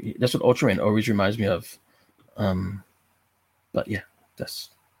Ultraman. That's what Ultraman always reminds me of. But yeah,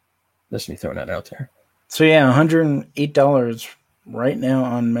 that's me throwing that out there. So yeah, $108 right now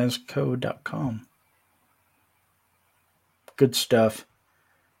on Mezco.com. Good stuff.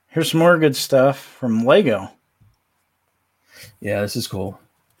 Here's some more good stuff from Lego. Yeah, this is cool.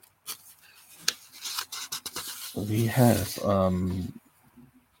 We have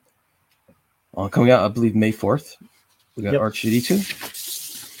coming out, I believe, May 4th. We got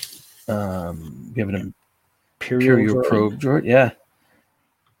R2-D2. We have an Imperial Probe droid, yeah.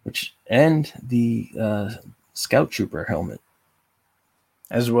 And the Scout Trooper helmet.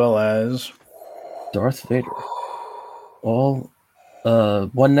 As well as Darth Vader. All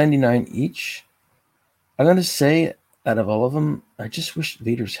 $199 each. I'm gonna say, out of all of them, I just wish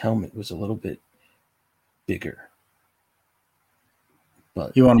Vader's helmet was a little bit bigger.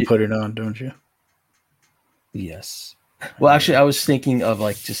 But you want to put it on, don't you? Yes. Well, actually, I was thinking of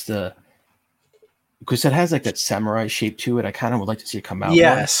like just because it has like that samurai shape to it. I kind of would like to see it come out.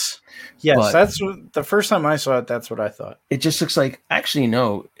 Yes. Yes, that's the first time I saw it. That's what I thought. It just looks like. Actually,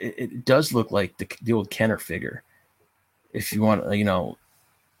 no, it does look like the old Kenner figure. If you want,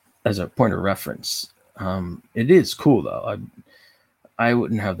 as a point of reference, it is cool though. I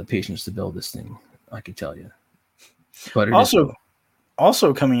wouldn't have the patience to build this thing. I can tell you. But it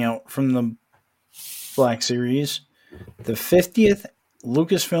also coming out from the Black Series, the 50th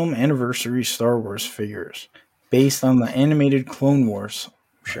Lucasfilm Anniversary Star Wars figures based on the animated Clone Wars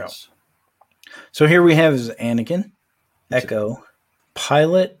show. Nice. So here we have is Anakin, Echo,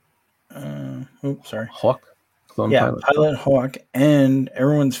 Pilot, Hawk. Pilot Hawk, and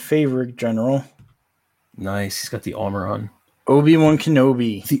everyone's favorite general. Nice. He's got the armor on. Obi-Wan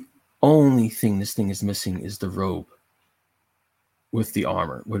Kenobi. The only thing this thing is missing is the robe with the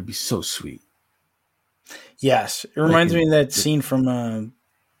armor. Would be so sweet. Yes. It reminds me of that scene from the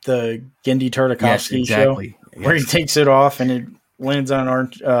Gendy Tartakovsky show where he takes it off and it lands on our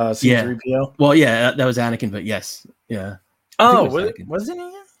C-3PO. Yeah. Well, yeah, that was Anakin, but yes. Yeah. Oh, wasn't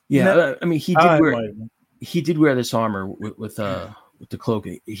he? Yeah. No. I mean, he did wear this armor with the cloak.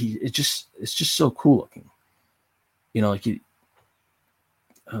 It's just so cool looking. It's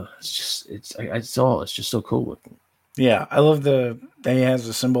just so cool looking. Yeah, I love that he has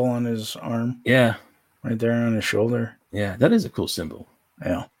a symbol on his arm. Yeah. Right there on his shoulder. Yeah, that is a cool symbol.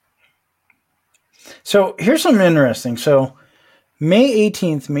 Yeah. So here's something interesting. So May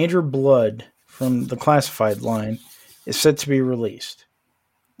 18th, Major Blood from the Classified line is set to be released.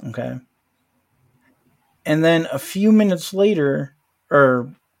 Okay. And then a few minutes later,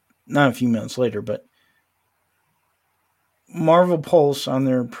 or not a few minutes later, but Marvel Pulse on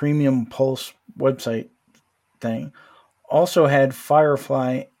their Premium Pulse website thing also had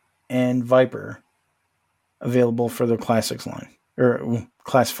Firefly and Viper available for the Classics line, or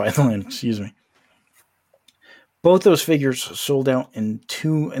Classified line, excuse me. Both those figures sold out in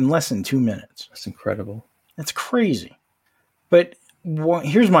less than 2 minutes. That's incredible. That's crazy. But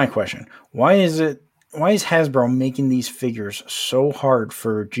here's my question. Why is Hasbro making these figures so hard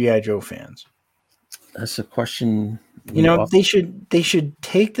for G.I. Joe fans? That's a question. They should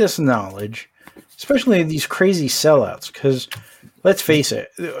take this knowledge, especially these crazy sellouts, because let's face it,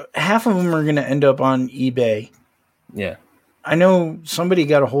 half of them are going to end up on eBay. Yeah. I know somebody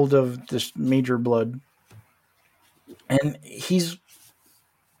got a hold of this Major Blood, and he's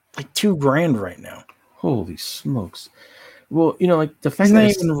like $2,000 right now. Holy smokes. Well, the fact he's not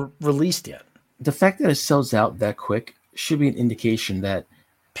even released yet. the fact that it sells out that quick should be an indication that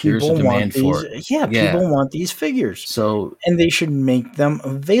there's a People want demand for these. it. Yeah, Yeah. people want these figures, So, and they should make them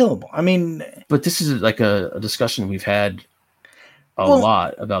available. I mean, but this is like a discussion we've had a well,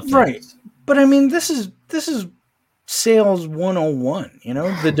 lot about right. things. But I mean, this is sales 101. You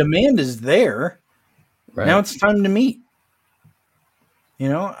know, the demand is there. Right. Now it's time to meet. You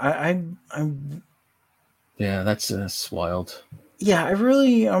know, I'm Yeah, that's wild. yeah,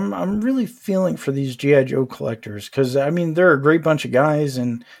 I'm really feeling for these GI Joe collectors because I mean they're a great bunch of guys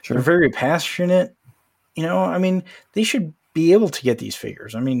and Sure. they're very passionate. You know, I mean they should be able to get these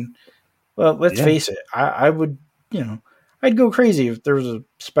figures. I mean, well, let's Yeah. face it, I would, you know, I'd go crazy if there was a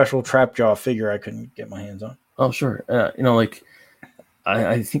special Trap Jaw figure I couldn't get my hands on. Oh, sure. You know, like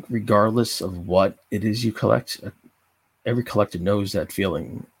I think regardless of what it is you collect, every collector knows that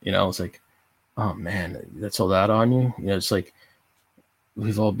feeling. You know, it's like, oh man, that sold out on you. You know, it's like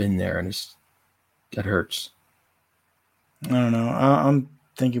we've all been there, and that hurts. I don't know. I'm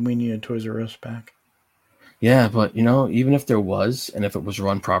thinking we need a Toys R Us back. Yeah, but you know, even if there was, and if it was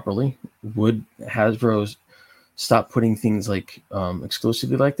run properly, would Hasbro stop putting things like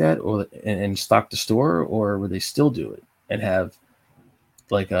exclusively like that, or and stock the store, or would they still do it and have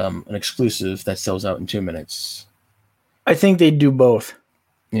like an exclusive that sells out in 2 minutes? I think they'd do both.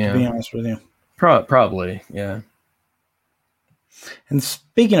 Yeah, To be honest with you. Probably. Yeah. And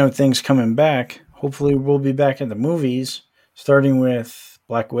speaking of things coming back, hopefully we'll be back at the movies, starting with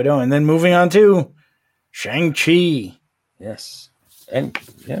Black Widow, and then moving on to Shang-Chi. Yes. And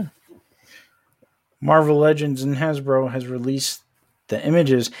yeah. Marvel Legends and Hasbro has released the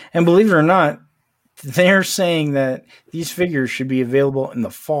images, and believe it or not, they're saying that these figures should be available in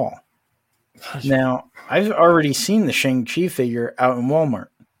the fall. Now, I've already seen the Shang-Chi figure out in Walmart.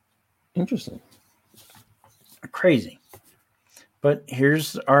 Interesting. Crazy. But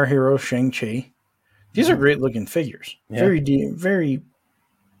here's our hero, Shang-Chi. These are great looking figures. Yeah. Very,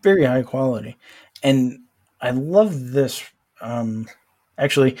 very high quality. And I love this.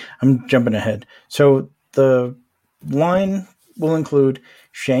 Actually, I'm jumping ahead. So the line will include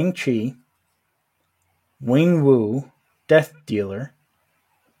Shang-Chi, Wing Wu, Death Dealer,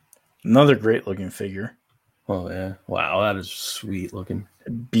 another great looking figure. Oh yeah. Wow, that is sweet looking.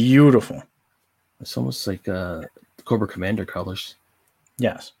 Beautiful. It's almost like Cobra Commander colors.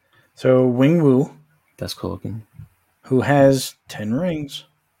 Yes. So Wing Wu, That's cool looking. who has 10 rings.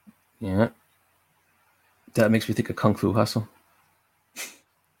 Yeah. That makes me think of Kung Fu Hustle.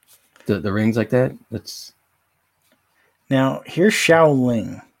 The rings like that. That's Now, here's Xiao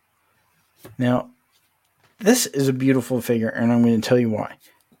Ling. This is a beautiful figure, and I'm going to tell you why.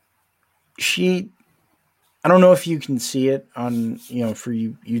 I don't know if you can see it on, for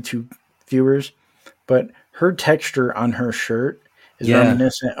you YouTube viewers, but her texture on her shirt is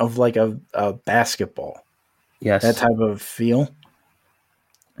reminiscent of like a basketball. yes. That type of feel.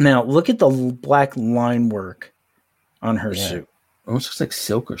 Now, look at the black line work on her suit. Almost looks like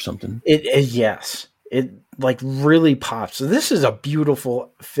silk or something. Yes. It like really pops. So this is a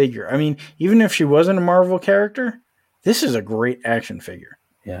beautiful figure. I mean, even if she wasn't a Marvel character, this is a great action figure.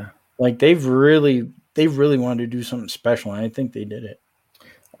 Yeah. Like they really wanted to do something special, and I think they did it.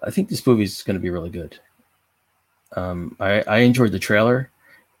 I think this movie is going to be really good. I enjoyed the trailer,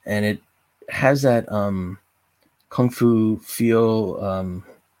 and it has that kung fu feel.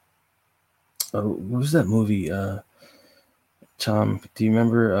 What was that movie? Tom, do you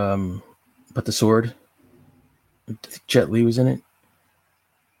remember? But the Sword. Jet Li was in it.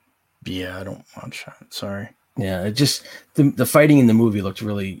 Yeah, I don't watch that. Sorry. Yeah, it just the fighting in the movie looked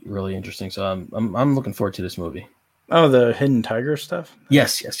really, really interesting. So I'm looking forward to this movie. Oh, the Hidden Tiger stuff?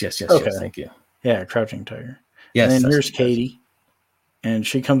 Yes. Okay. Yes. Thank you. Yeah, Crouching Tiger. Yes. And then here's Katie. And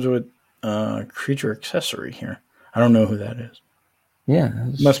she comes with a creature accessory here. I don't know who that is. Yeah.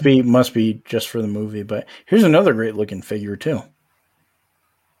 Must be just for the movie. But here's another great looking figure too.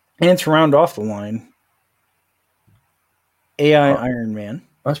 And to round off the line, AI Iron Man.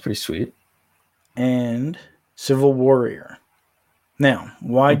 That's pretty sweet. And Civil Warrior. Now,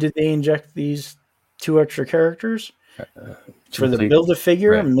 why did they inject these 2 extra characters? For the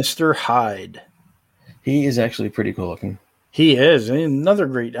Build-A-Figure, right. Mr. Hyde. He is actually pretty cool looking. He is. Another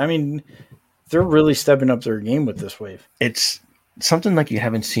great. I mean, they're really stepping up their game with this wave. It's something like you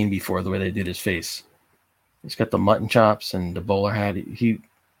haven't seen before, the way they did his face. He's got the mutton chops and the bowler hat.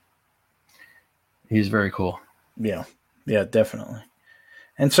 He's very cool. Yeah, definitely.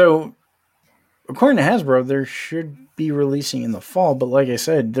 And so, according to Hasbro, they should be releasing in the fall, but like I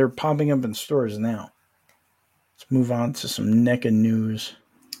said, they're popping up in stores now. Let's move on to some NECA news.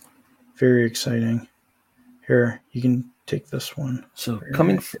 Very exciting. Here, you can take this one. So,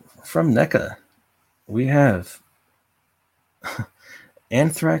 coming from NECA, we have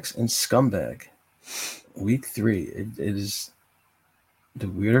Anthrax and Scumbag, week 3. It is the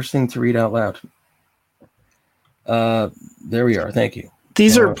weirdest thing to read out loud. There we are. Thank you.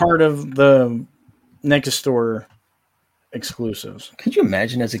 These are part of the NECA Store exclusives. Could you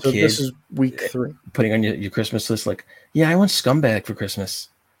imagine as a kid? This is week 3. Putting on your Christmas list, like, yeah, I want Scumbag for Christmas.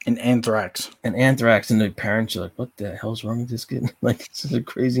 And Anthrax. And the parents are like, what the hell's wrong with this kid? Like, it's a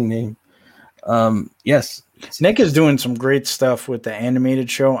crazy name. Yes. NECA's doing some great stuff with the animated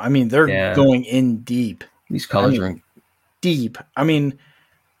show. I mean, they're going in deep. These colors are deep. I mean,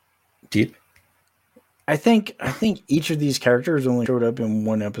 deep. I think each of these characters only showed up in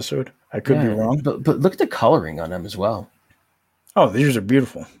one episode. I could be wrong. But look at the coloring on them as well. Oh, these are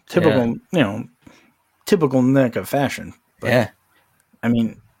beautiful. Typical NECA fashion. But, I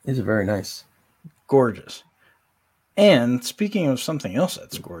mean, these are very nice. Gorgeous. And speaking of something else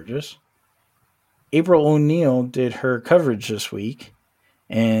that's gorgeous, April O'Neil did her coverage this week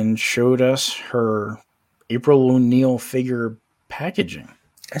and showed us her April O'Neil figure packaging.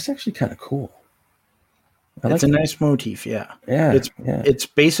 That's actually kind of cool. It's a nice motif, yeah. Yeah. It's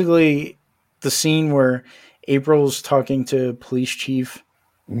basically the scene where April's talking to police chief,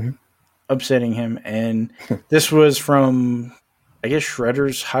 upsetting him, and this was from, I guess,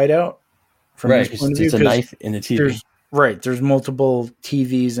 Shredder's hideout. From his point of view, it's a knife in the TV. There's multiple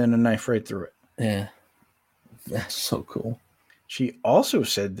TVs and a knife right through it. Yeah. That's so cool. She also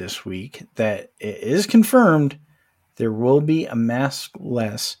said this week that it is confirmed there will be a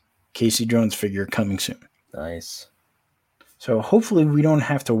maskless Casey Jones figure coming soon. Nice. So hopefully we don't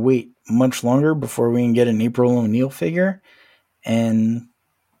have to wait much longer before we can get an April O'Neil figure and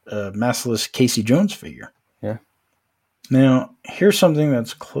a maskless Casey Jones figure. Yeah. Now, here's something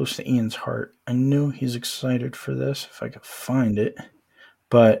that's close to Ian's heart. I know he's excited for this, if I could find it.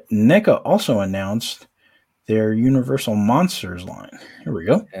 But NECA also announced their Universal Monsters line. Here we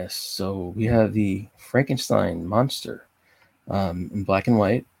go. Yes, so we have the Frankenstein monster in black and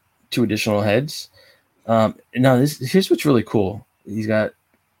white, 2 additional heads. Now, here's what's really cool. He's got,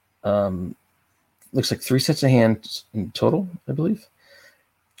 looks like 3 sets of hands in total, I believe.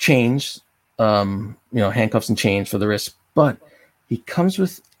 Chains, handcuffs and chains for the wrist. But he comes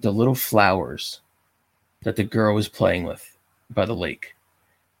with the little flowers that the girl was playing with by the lake.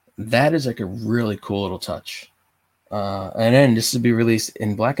 That is like a really cool little touch. And then this will be released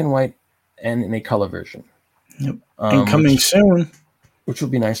in black and white and in a color version. Yep. And coming soon. Which will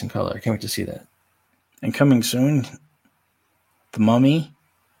be nice in color. I can't wait to see that. And coming soon, the Mummy,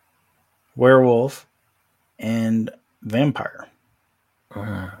 Werewolf, and Vampire.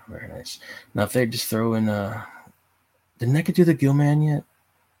 Very nice. Now, if they just throw in... did NECA do the Gill Man yet?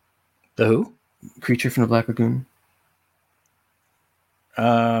 The who? Creature from the Black Lagoon.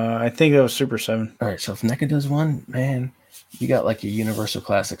 I think that was Super 7. All right, so if NECA does one, man, you got like your Universal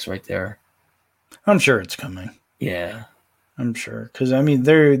Classics right there. I'm sure it's coming. Yeah, I'm sure, because I mean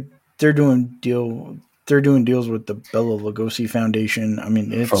they're doing deals with the Bela Lugosi Foundation. I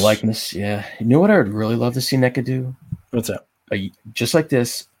mean, it's for likeness. Yeah, you know what I would really love to see NECA do? What's that? Just like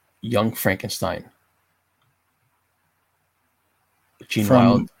this, Young Frankenstein. Gene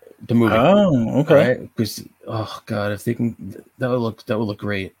Wilder, the movie. Oh, okay. Right? Because god, if they can, that would look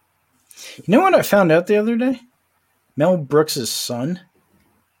great. You know what I found out the other day? Mel Brooks' son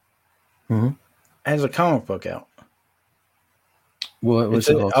has a comic book out. What was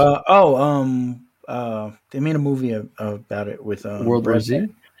it called? They made a movie about it with World War Z.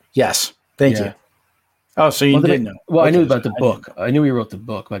 Yes, thank you. Oh, so you did know? Well, I knew about the book. I knew he wrote the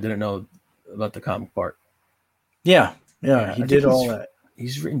book, but I didn't know about the comic part. Yeah, he did all that. He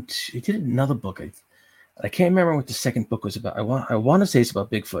did another book. I can't remember what the second book was about. I want to say it's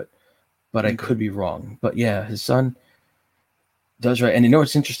about Bigfoot, but I could be wrong. But yeah, his son does right. And you know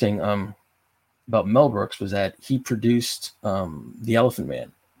what's interesting about Mel Brooks was that he produced The Elephant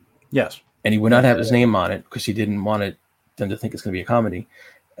Man. Yes. And he would not have his name on it because he didn't want them to think it's going to be a comedy.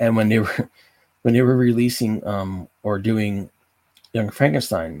 And when they were releasing or doing Young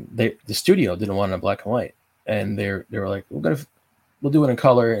Frankenstein, the studio didn't want it in black and white, and they were like, we'll do it in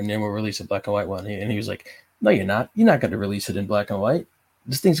color, and then we'll release a black and white one. And he was like, no, you're not. You're not going to release it in black and white.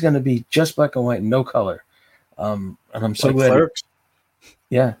 This thing's going to be just black and white, no color. And I'm so glad. Clerks.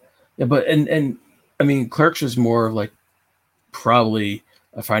 Yeah, but and I mean, Clerks was more of like probably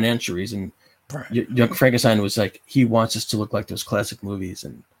a financial reason. Right. Young Frankenstein was like, he wants us to look like those classic movies,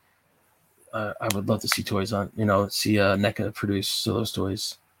 and I would love to see NECA produce those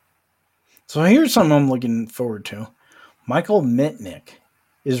toys. So here's something I'm looking forward to. Michael Mitnick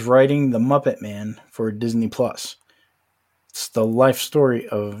is writing The Muppet Man for Disney Plus. It's the life story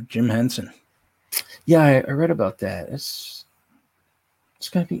of Jim Henson. Yeah, I read about that. It's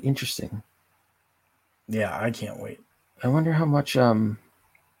gonna be interesting. Yeah, I can't wait. I wonder how much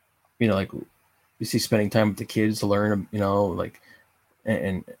like is he spending time with the kids to learn, like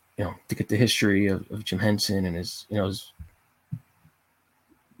and to get the history of Jim Henson and his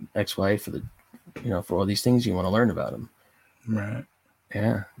ex-wife for for all these things you want to learn about him. Right.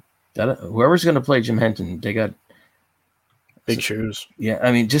 Yeah. Whoever's gonna play Jim Henson, they got big shoes. Yeah,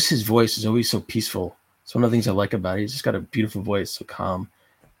 I mean, just his voice is always so peaceful. It's one of the things I like about it. He's just got a beautiful voice, so calm.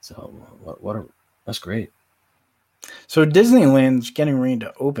 So that's great. So Disneyland's getting ready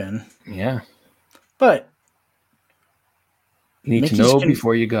to open. Yeah. But you need to know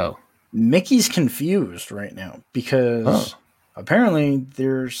before you go. Mickey's confused right now because apparently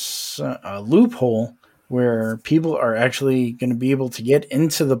there's a loophole where people are actually going to be able to get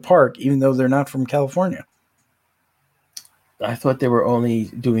into the park even though they're not from California. I thought they were only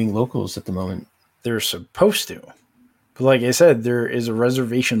doing locals at the moment. They're supposed to. But like I said, there is a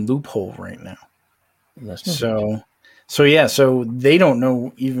reservation loophole right now. So they don't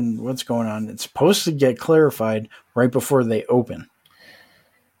know even what's going on. It's supposed to get clarified right before they open.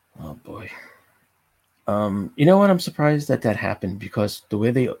 Oh boy. You know what? I'm surprised that happened because the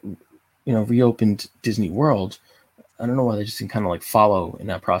way they, reopened Disney World, I don't know why they just didn't kind of like follow in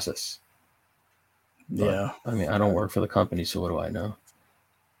that process. But, yeah. I mean, I don't work for the company, so what do I know?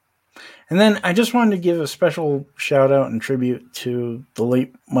 And then I just wanted to give a special shout out and tribute to the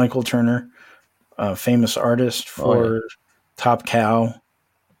late Michael Turner, a famous artist for Top Cow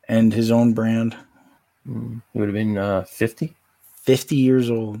and his own brand. He would have been 50? 50 years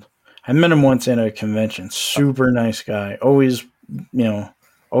old. I met him once at a convention. Super nice guy. Always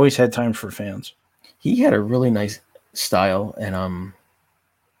had time for fans. He had a really nice style and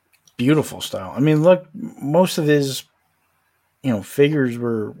beautiful style. I mean, look, most of his figures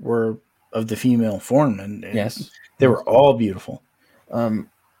were of the female form, and yes, they were all beautiful.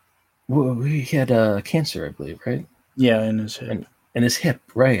 He had cancer, I believe, right? Yeah, in his hip. In his hip,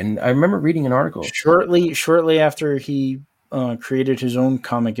 right? And I remember reading an article shortly after he created his own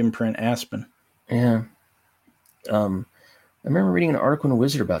comic imprint, Aspen. Yeah. I remember reading an article in a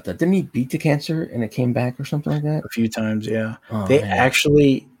Wizard about that. Didn't he beat the cancer and it came back or something like that? A few times, yeah. Oh,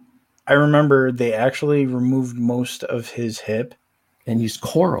 I remember they actually removed most of his hip and used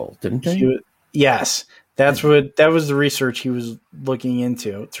coral, didn't they? Yes. That was the research he was looking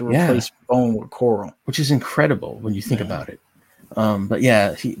into to replace bone with coral. Which is incredible when you think about it. But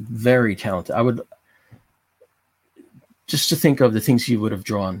yeah, he very talented. I would just to think of the things he would have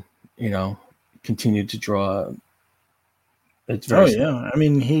drawn, continued to draw. I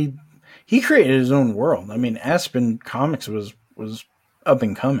mean, he created his own world. I mean, Aspen Comics was up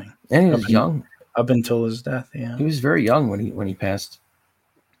and coming. And he was young. Up until his death, yeah. He was very young when he passed.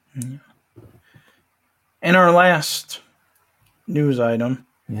 Yeah. And our last news item.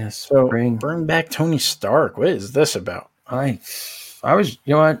 Yes. So bring back Tony Stark. What is this about? I was,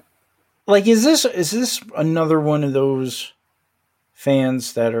 you know what? Like, is this another one of those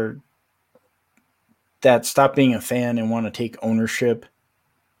fans that stop being a fan and want to take ownership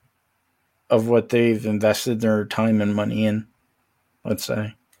of what they've invested their time and money in? Let's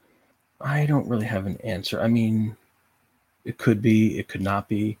say. I don't really have an answer. I mean, it could be, it could not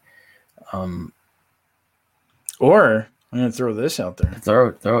be. Or I'm going to throw this out there.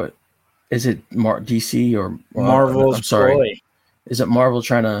 Throw it. Is it DC or Marvel's? I'm sorry. Boy. Is it Marvel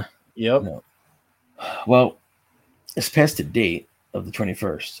trying to? Yep. Well, it's past the date of the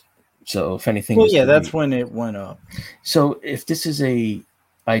 21st. So if anything, that's when it went up. So if this is a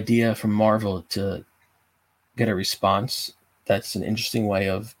idea from Marvel to get a response, that's an interesting way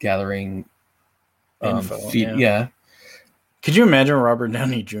of gathering info. Yeah. Could you imagine Robert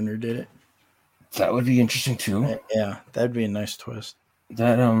Downey Jr. did it? That would be interesting too. Yeah, that'd be a nice twist.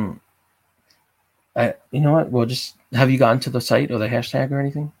 That you know what? Well, just have you gotten to the site or the hashtag or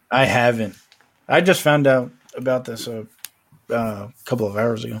anything? I haven't. I just found out about this a couple of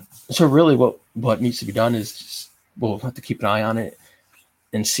hours ago. So really, what needs to be done is we'll have to keep an eye on it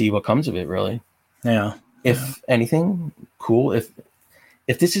and see what comes of it. Really. Yeah. If anything, cool. If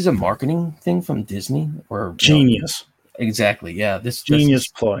this is a marketing thing from Disney or genius. Exactly. Yeah. This genius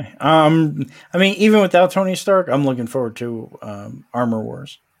ploy. I mean, even without Tony Stark, I'm looking forward to Armor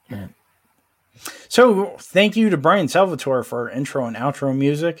Wars. Yeah. So thank you to Brian Salvatore for our intro and outro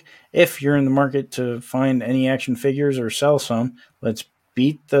music. If you're in the market to find any action figures or sell some, let's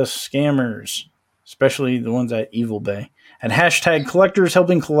beat the scammers, especially the ones at Evil Bay. At hashtag collectors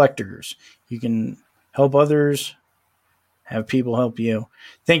helping collectors. You can help others have people help you.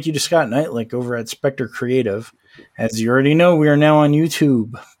 Thank you to Scott Knightlick over at Spectre Creative. As you already know, we are now on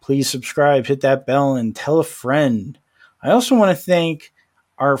YouTube. Please subscribe, hit that bell, and tell a friend. I also want to thank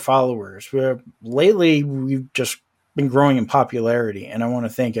our followers. Lately, we've just been growing in popularity, and I want to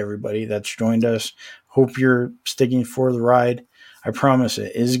thank everybody that's joined us. Hope you're sticking for the ride. I promise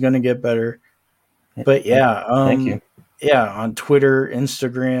it is going to get better. But yeah, thank you. Yeah, on Twitter,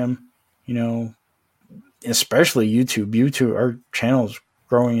 Instagram, especially YouTube. YouTube, our channel is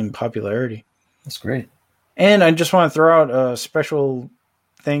growing in popularity. That's great. And I just want to throw out a special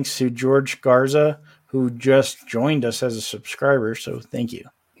thanks to George Garza, who just joined us as a subscriber. So thank you.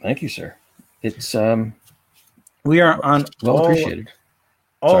 Thank you, sir. It's we are on appreciated.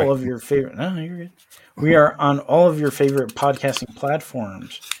 All of your favorite. No, you're good. We are on all of your favorite podcasting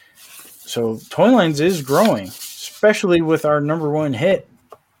platforms. So Toylines is growing, especially with our number one hit,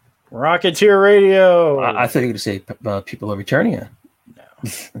 Rocketeer Radio. I thought you were going to say People of Eternia.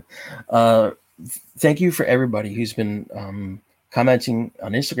 No. Thank you for everybody who's been commenting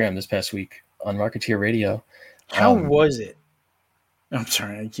on Instagram this past week on Rocketeer Radio. How was it? I'm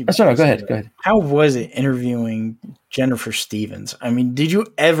sorry. Go ahead. How was it interviewing Jennifer Stevens? I mean, did you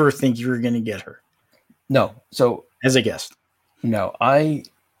ever think you were going to get her? No. So as a guest? No. I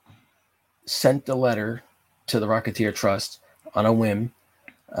sent the letter to the Rocketeer Trust on a whim.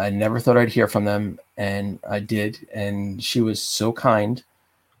 I never thought I'd hear from them, and I did. And she was so kind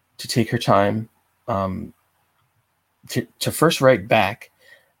to take her time to first write back,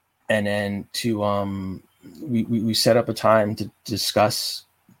 and then to we set up a time to discuss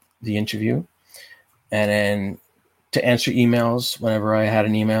the interview, and then to answer emails whenever I had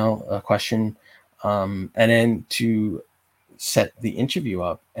an email, a question, and then to set the interview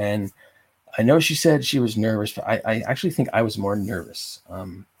up. And I know she said she was nervous, but I actually think I was more nervous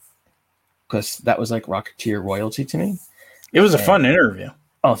because that was like Rocketeer royalty to me. It was a fun interview.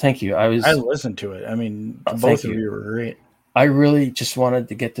 Oh, thank you. I listened to it. I mean, both of you were great. I really just wanted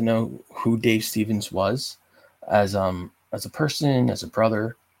to get to know who Dave Stevens was as a person, as a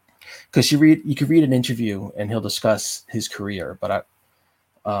brother, because you could read an interview and he'll discuss his career. But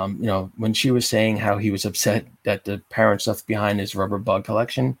when she was saying how he was upset that the parents left behind his rubber bug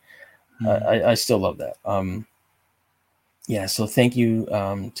collection, I still love that. So thank you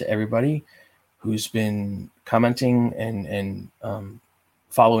to everybody who's been commenting and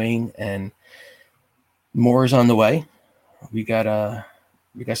following, and more is on the way. We got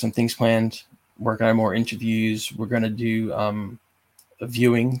some things planned, working on more interviews. We're going to do a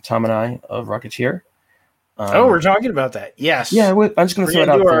viewing, Tom and I, of Rocketeer. We're talking about that. Yes. Yeah, I'm just going to throw it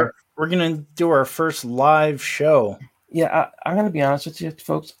out there. We're going to do our first live show. Yeah, I'm going to be honest with you,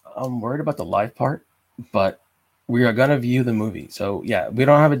 folks. I'm worried about the live part, but we are going to view the movie. So, yeah, we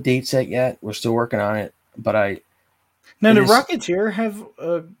don't have a date set yet. We're still working on it. But Now, did Rocketeer have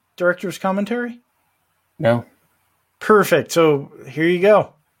a director's commentary? No. Perfect. So here you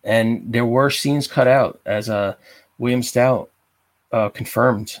go. And there were scenes cut out, as William Stout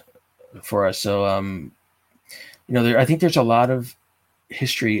confirmed for us. So, I think there's a lot of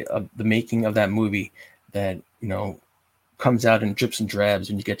history of the making of that movie that, comes out in drips and drabs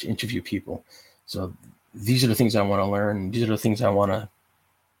when you get to interview people. So these are the things I want to learn. These are the things I want to,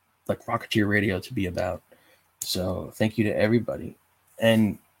 like Rocketeer Radio, to be about. So thank you to everybody.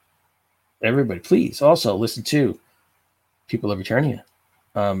 And everybody, please also listen to People of Eternia.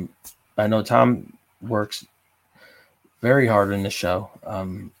 I know Tom works very hard on this show.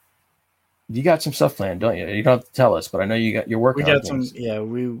 You got some stuff planned, don't you? You don't have to tell us, but I know you're working. We got some. Yeah,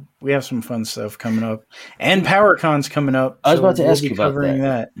 we have some fun stuff coming up, and PowerCon's coming up. I was about to ask you about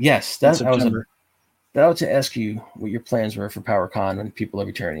that. Yes, I was about to ask you what your plans were for PowerCon and People of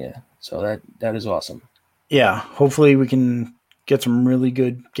Eternia. So that is awesome. Yeah, hopefully we can get some really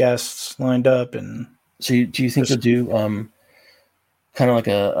good guests lined up. And so, do you think you'll do kind of like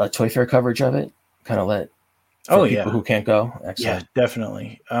a Toy Fair coverage of it? Kind of let people who can't go. Excellent. Yeah,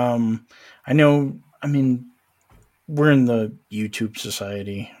 definitely. I know. I mean, we're in the YouTube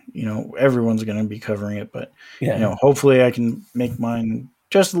society. Everyone's going to be covering it, but hopefully I can make mine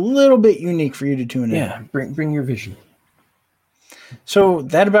just a little bit unique for you to tune in. Yeah, bring your vision. So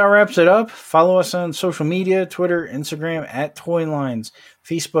that about wraps it up. Follow us on social media: Twitter, Instagram @Toylines,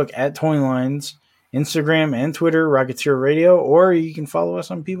 Facebook @Toylines, Instagram and Twitter Rocketeer Radio, or you can follow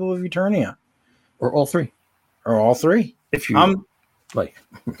us on People of Eternia, or all three, if you like.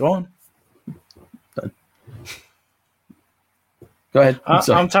 Go on. Done. Go ahead.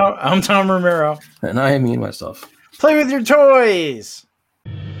 I'm Tom Romero, and I am Ian Westhoff. Play with your toys.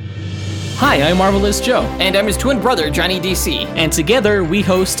 Hi, I'm Marvelous Joe. And I'm his twin brother, Johnny DC. And together we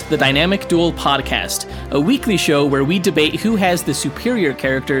host the Dynamic Duel Podcast, a weekly show where we debate who has the superior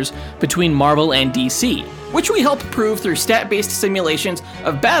characters between Marvel and DC. Which we help prove through stat-based simulations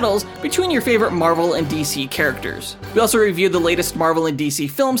of battles between your favorite Marvel and DC characters. We also review the latest Marvel and DC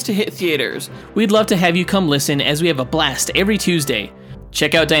films to hit theaters. We'd love to have you come listen as we have a blast every Tuesday.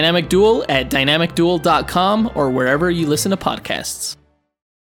 Check out Dynamic Duel at dynamicduel.com or wherever you listen to podcasts.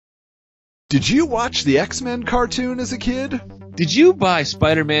 Did you watch the X-Men cartoon as a kid? Did you buy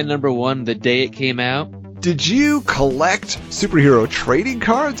Spider-Man #1 the day it came out? Did you collect superhero trading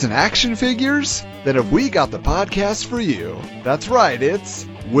cards and action figures? Then have we got the podcast for you. That's right, it's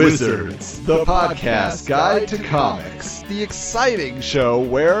Wizards, the podcast guide to comics. The exciting show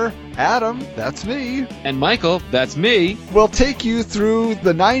where Adam, that's me, and Michael, that's me, will take you through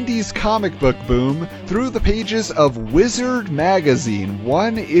the 90s comic book boom through the pages of Wizard magazine,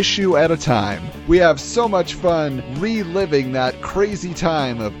 one issue at a time. We have so much fun reliving that crazy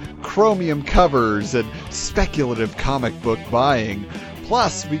time of chromium covers and speculative comic book buying.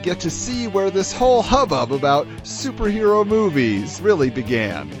 Plus, we get to see where this whole hubbub about superhero movies really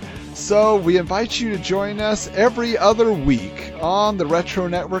began. So, we invite you to join us every other week on the Retro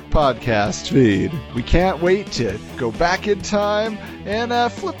Network podcast feed. We can't wait to go back in time and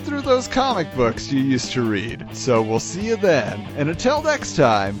flip through those comic books you used to read. So, we'll see you then. And until next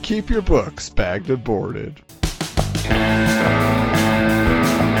time, keep your books bagged and boarded.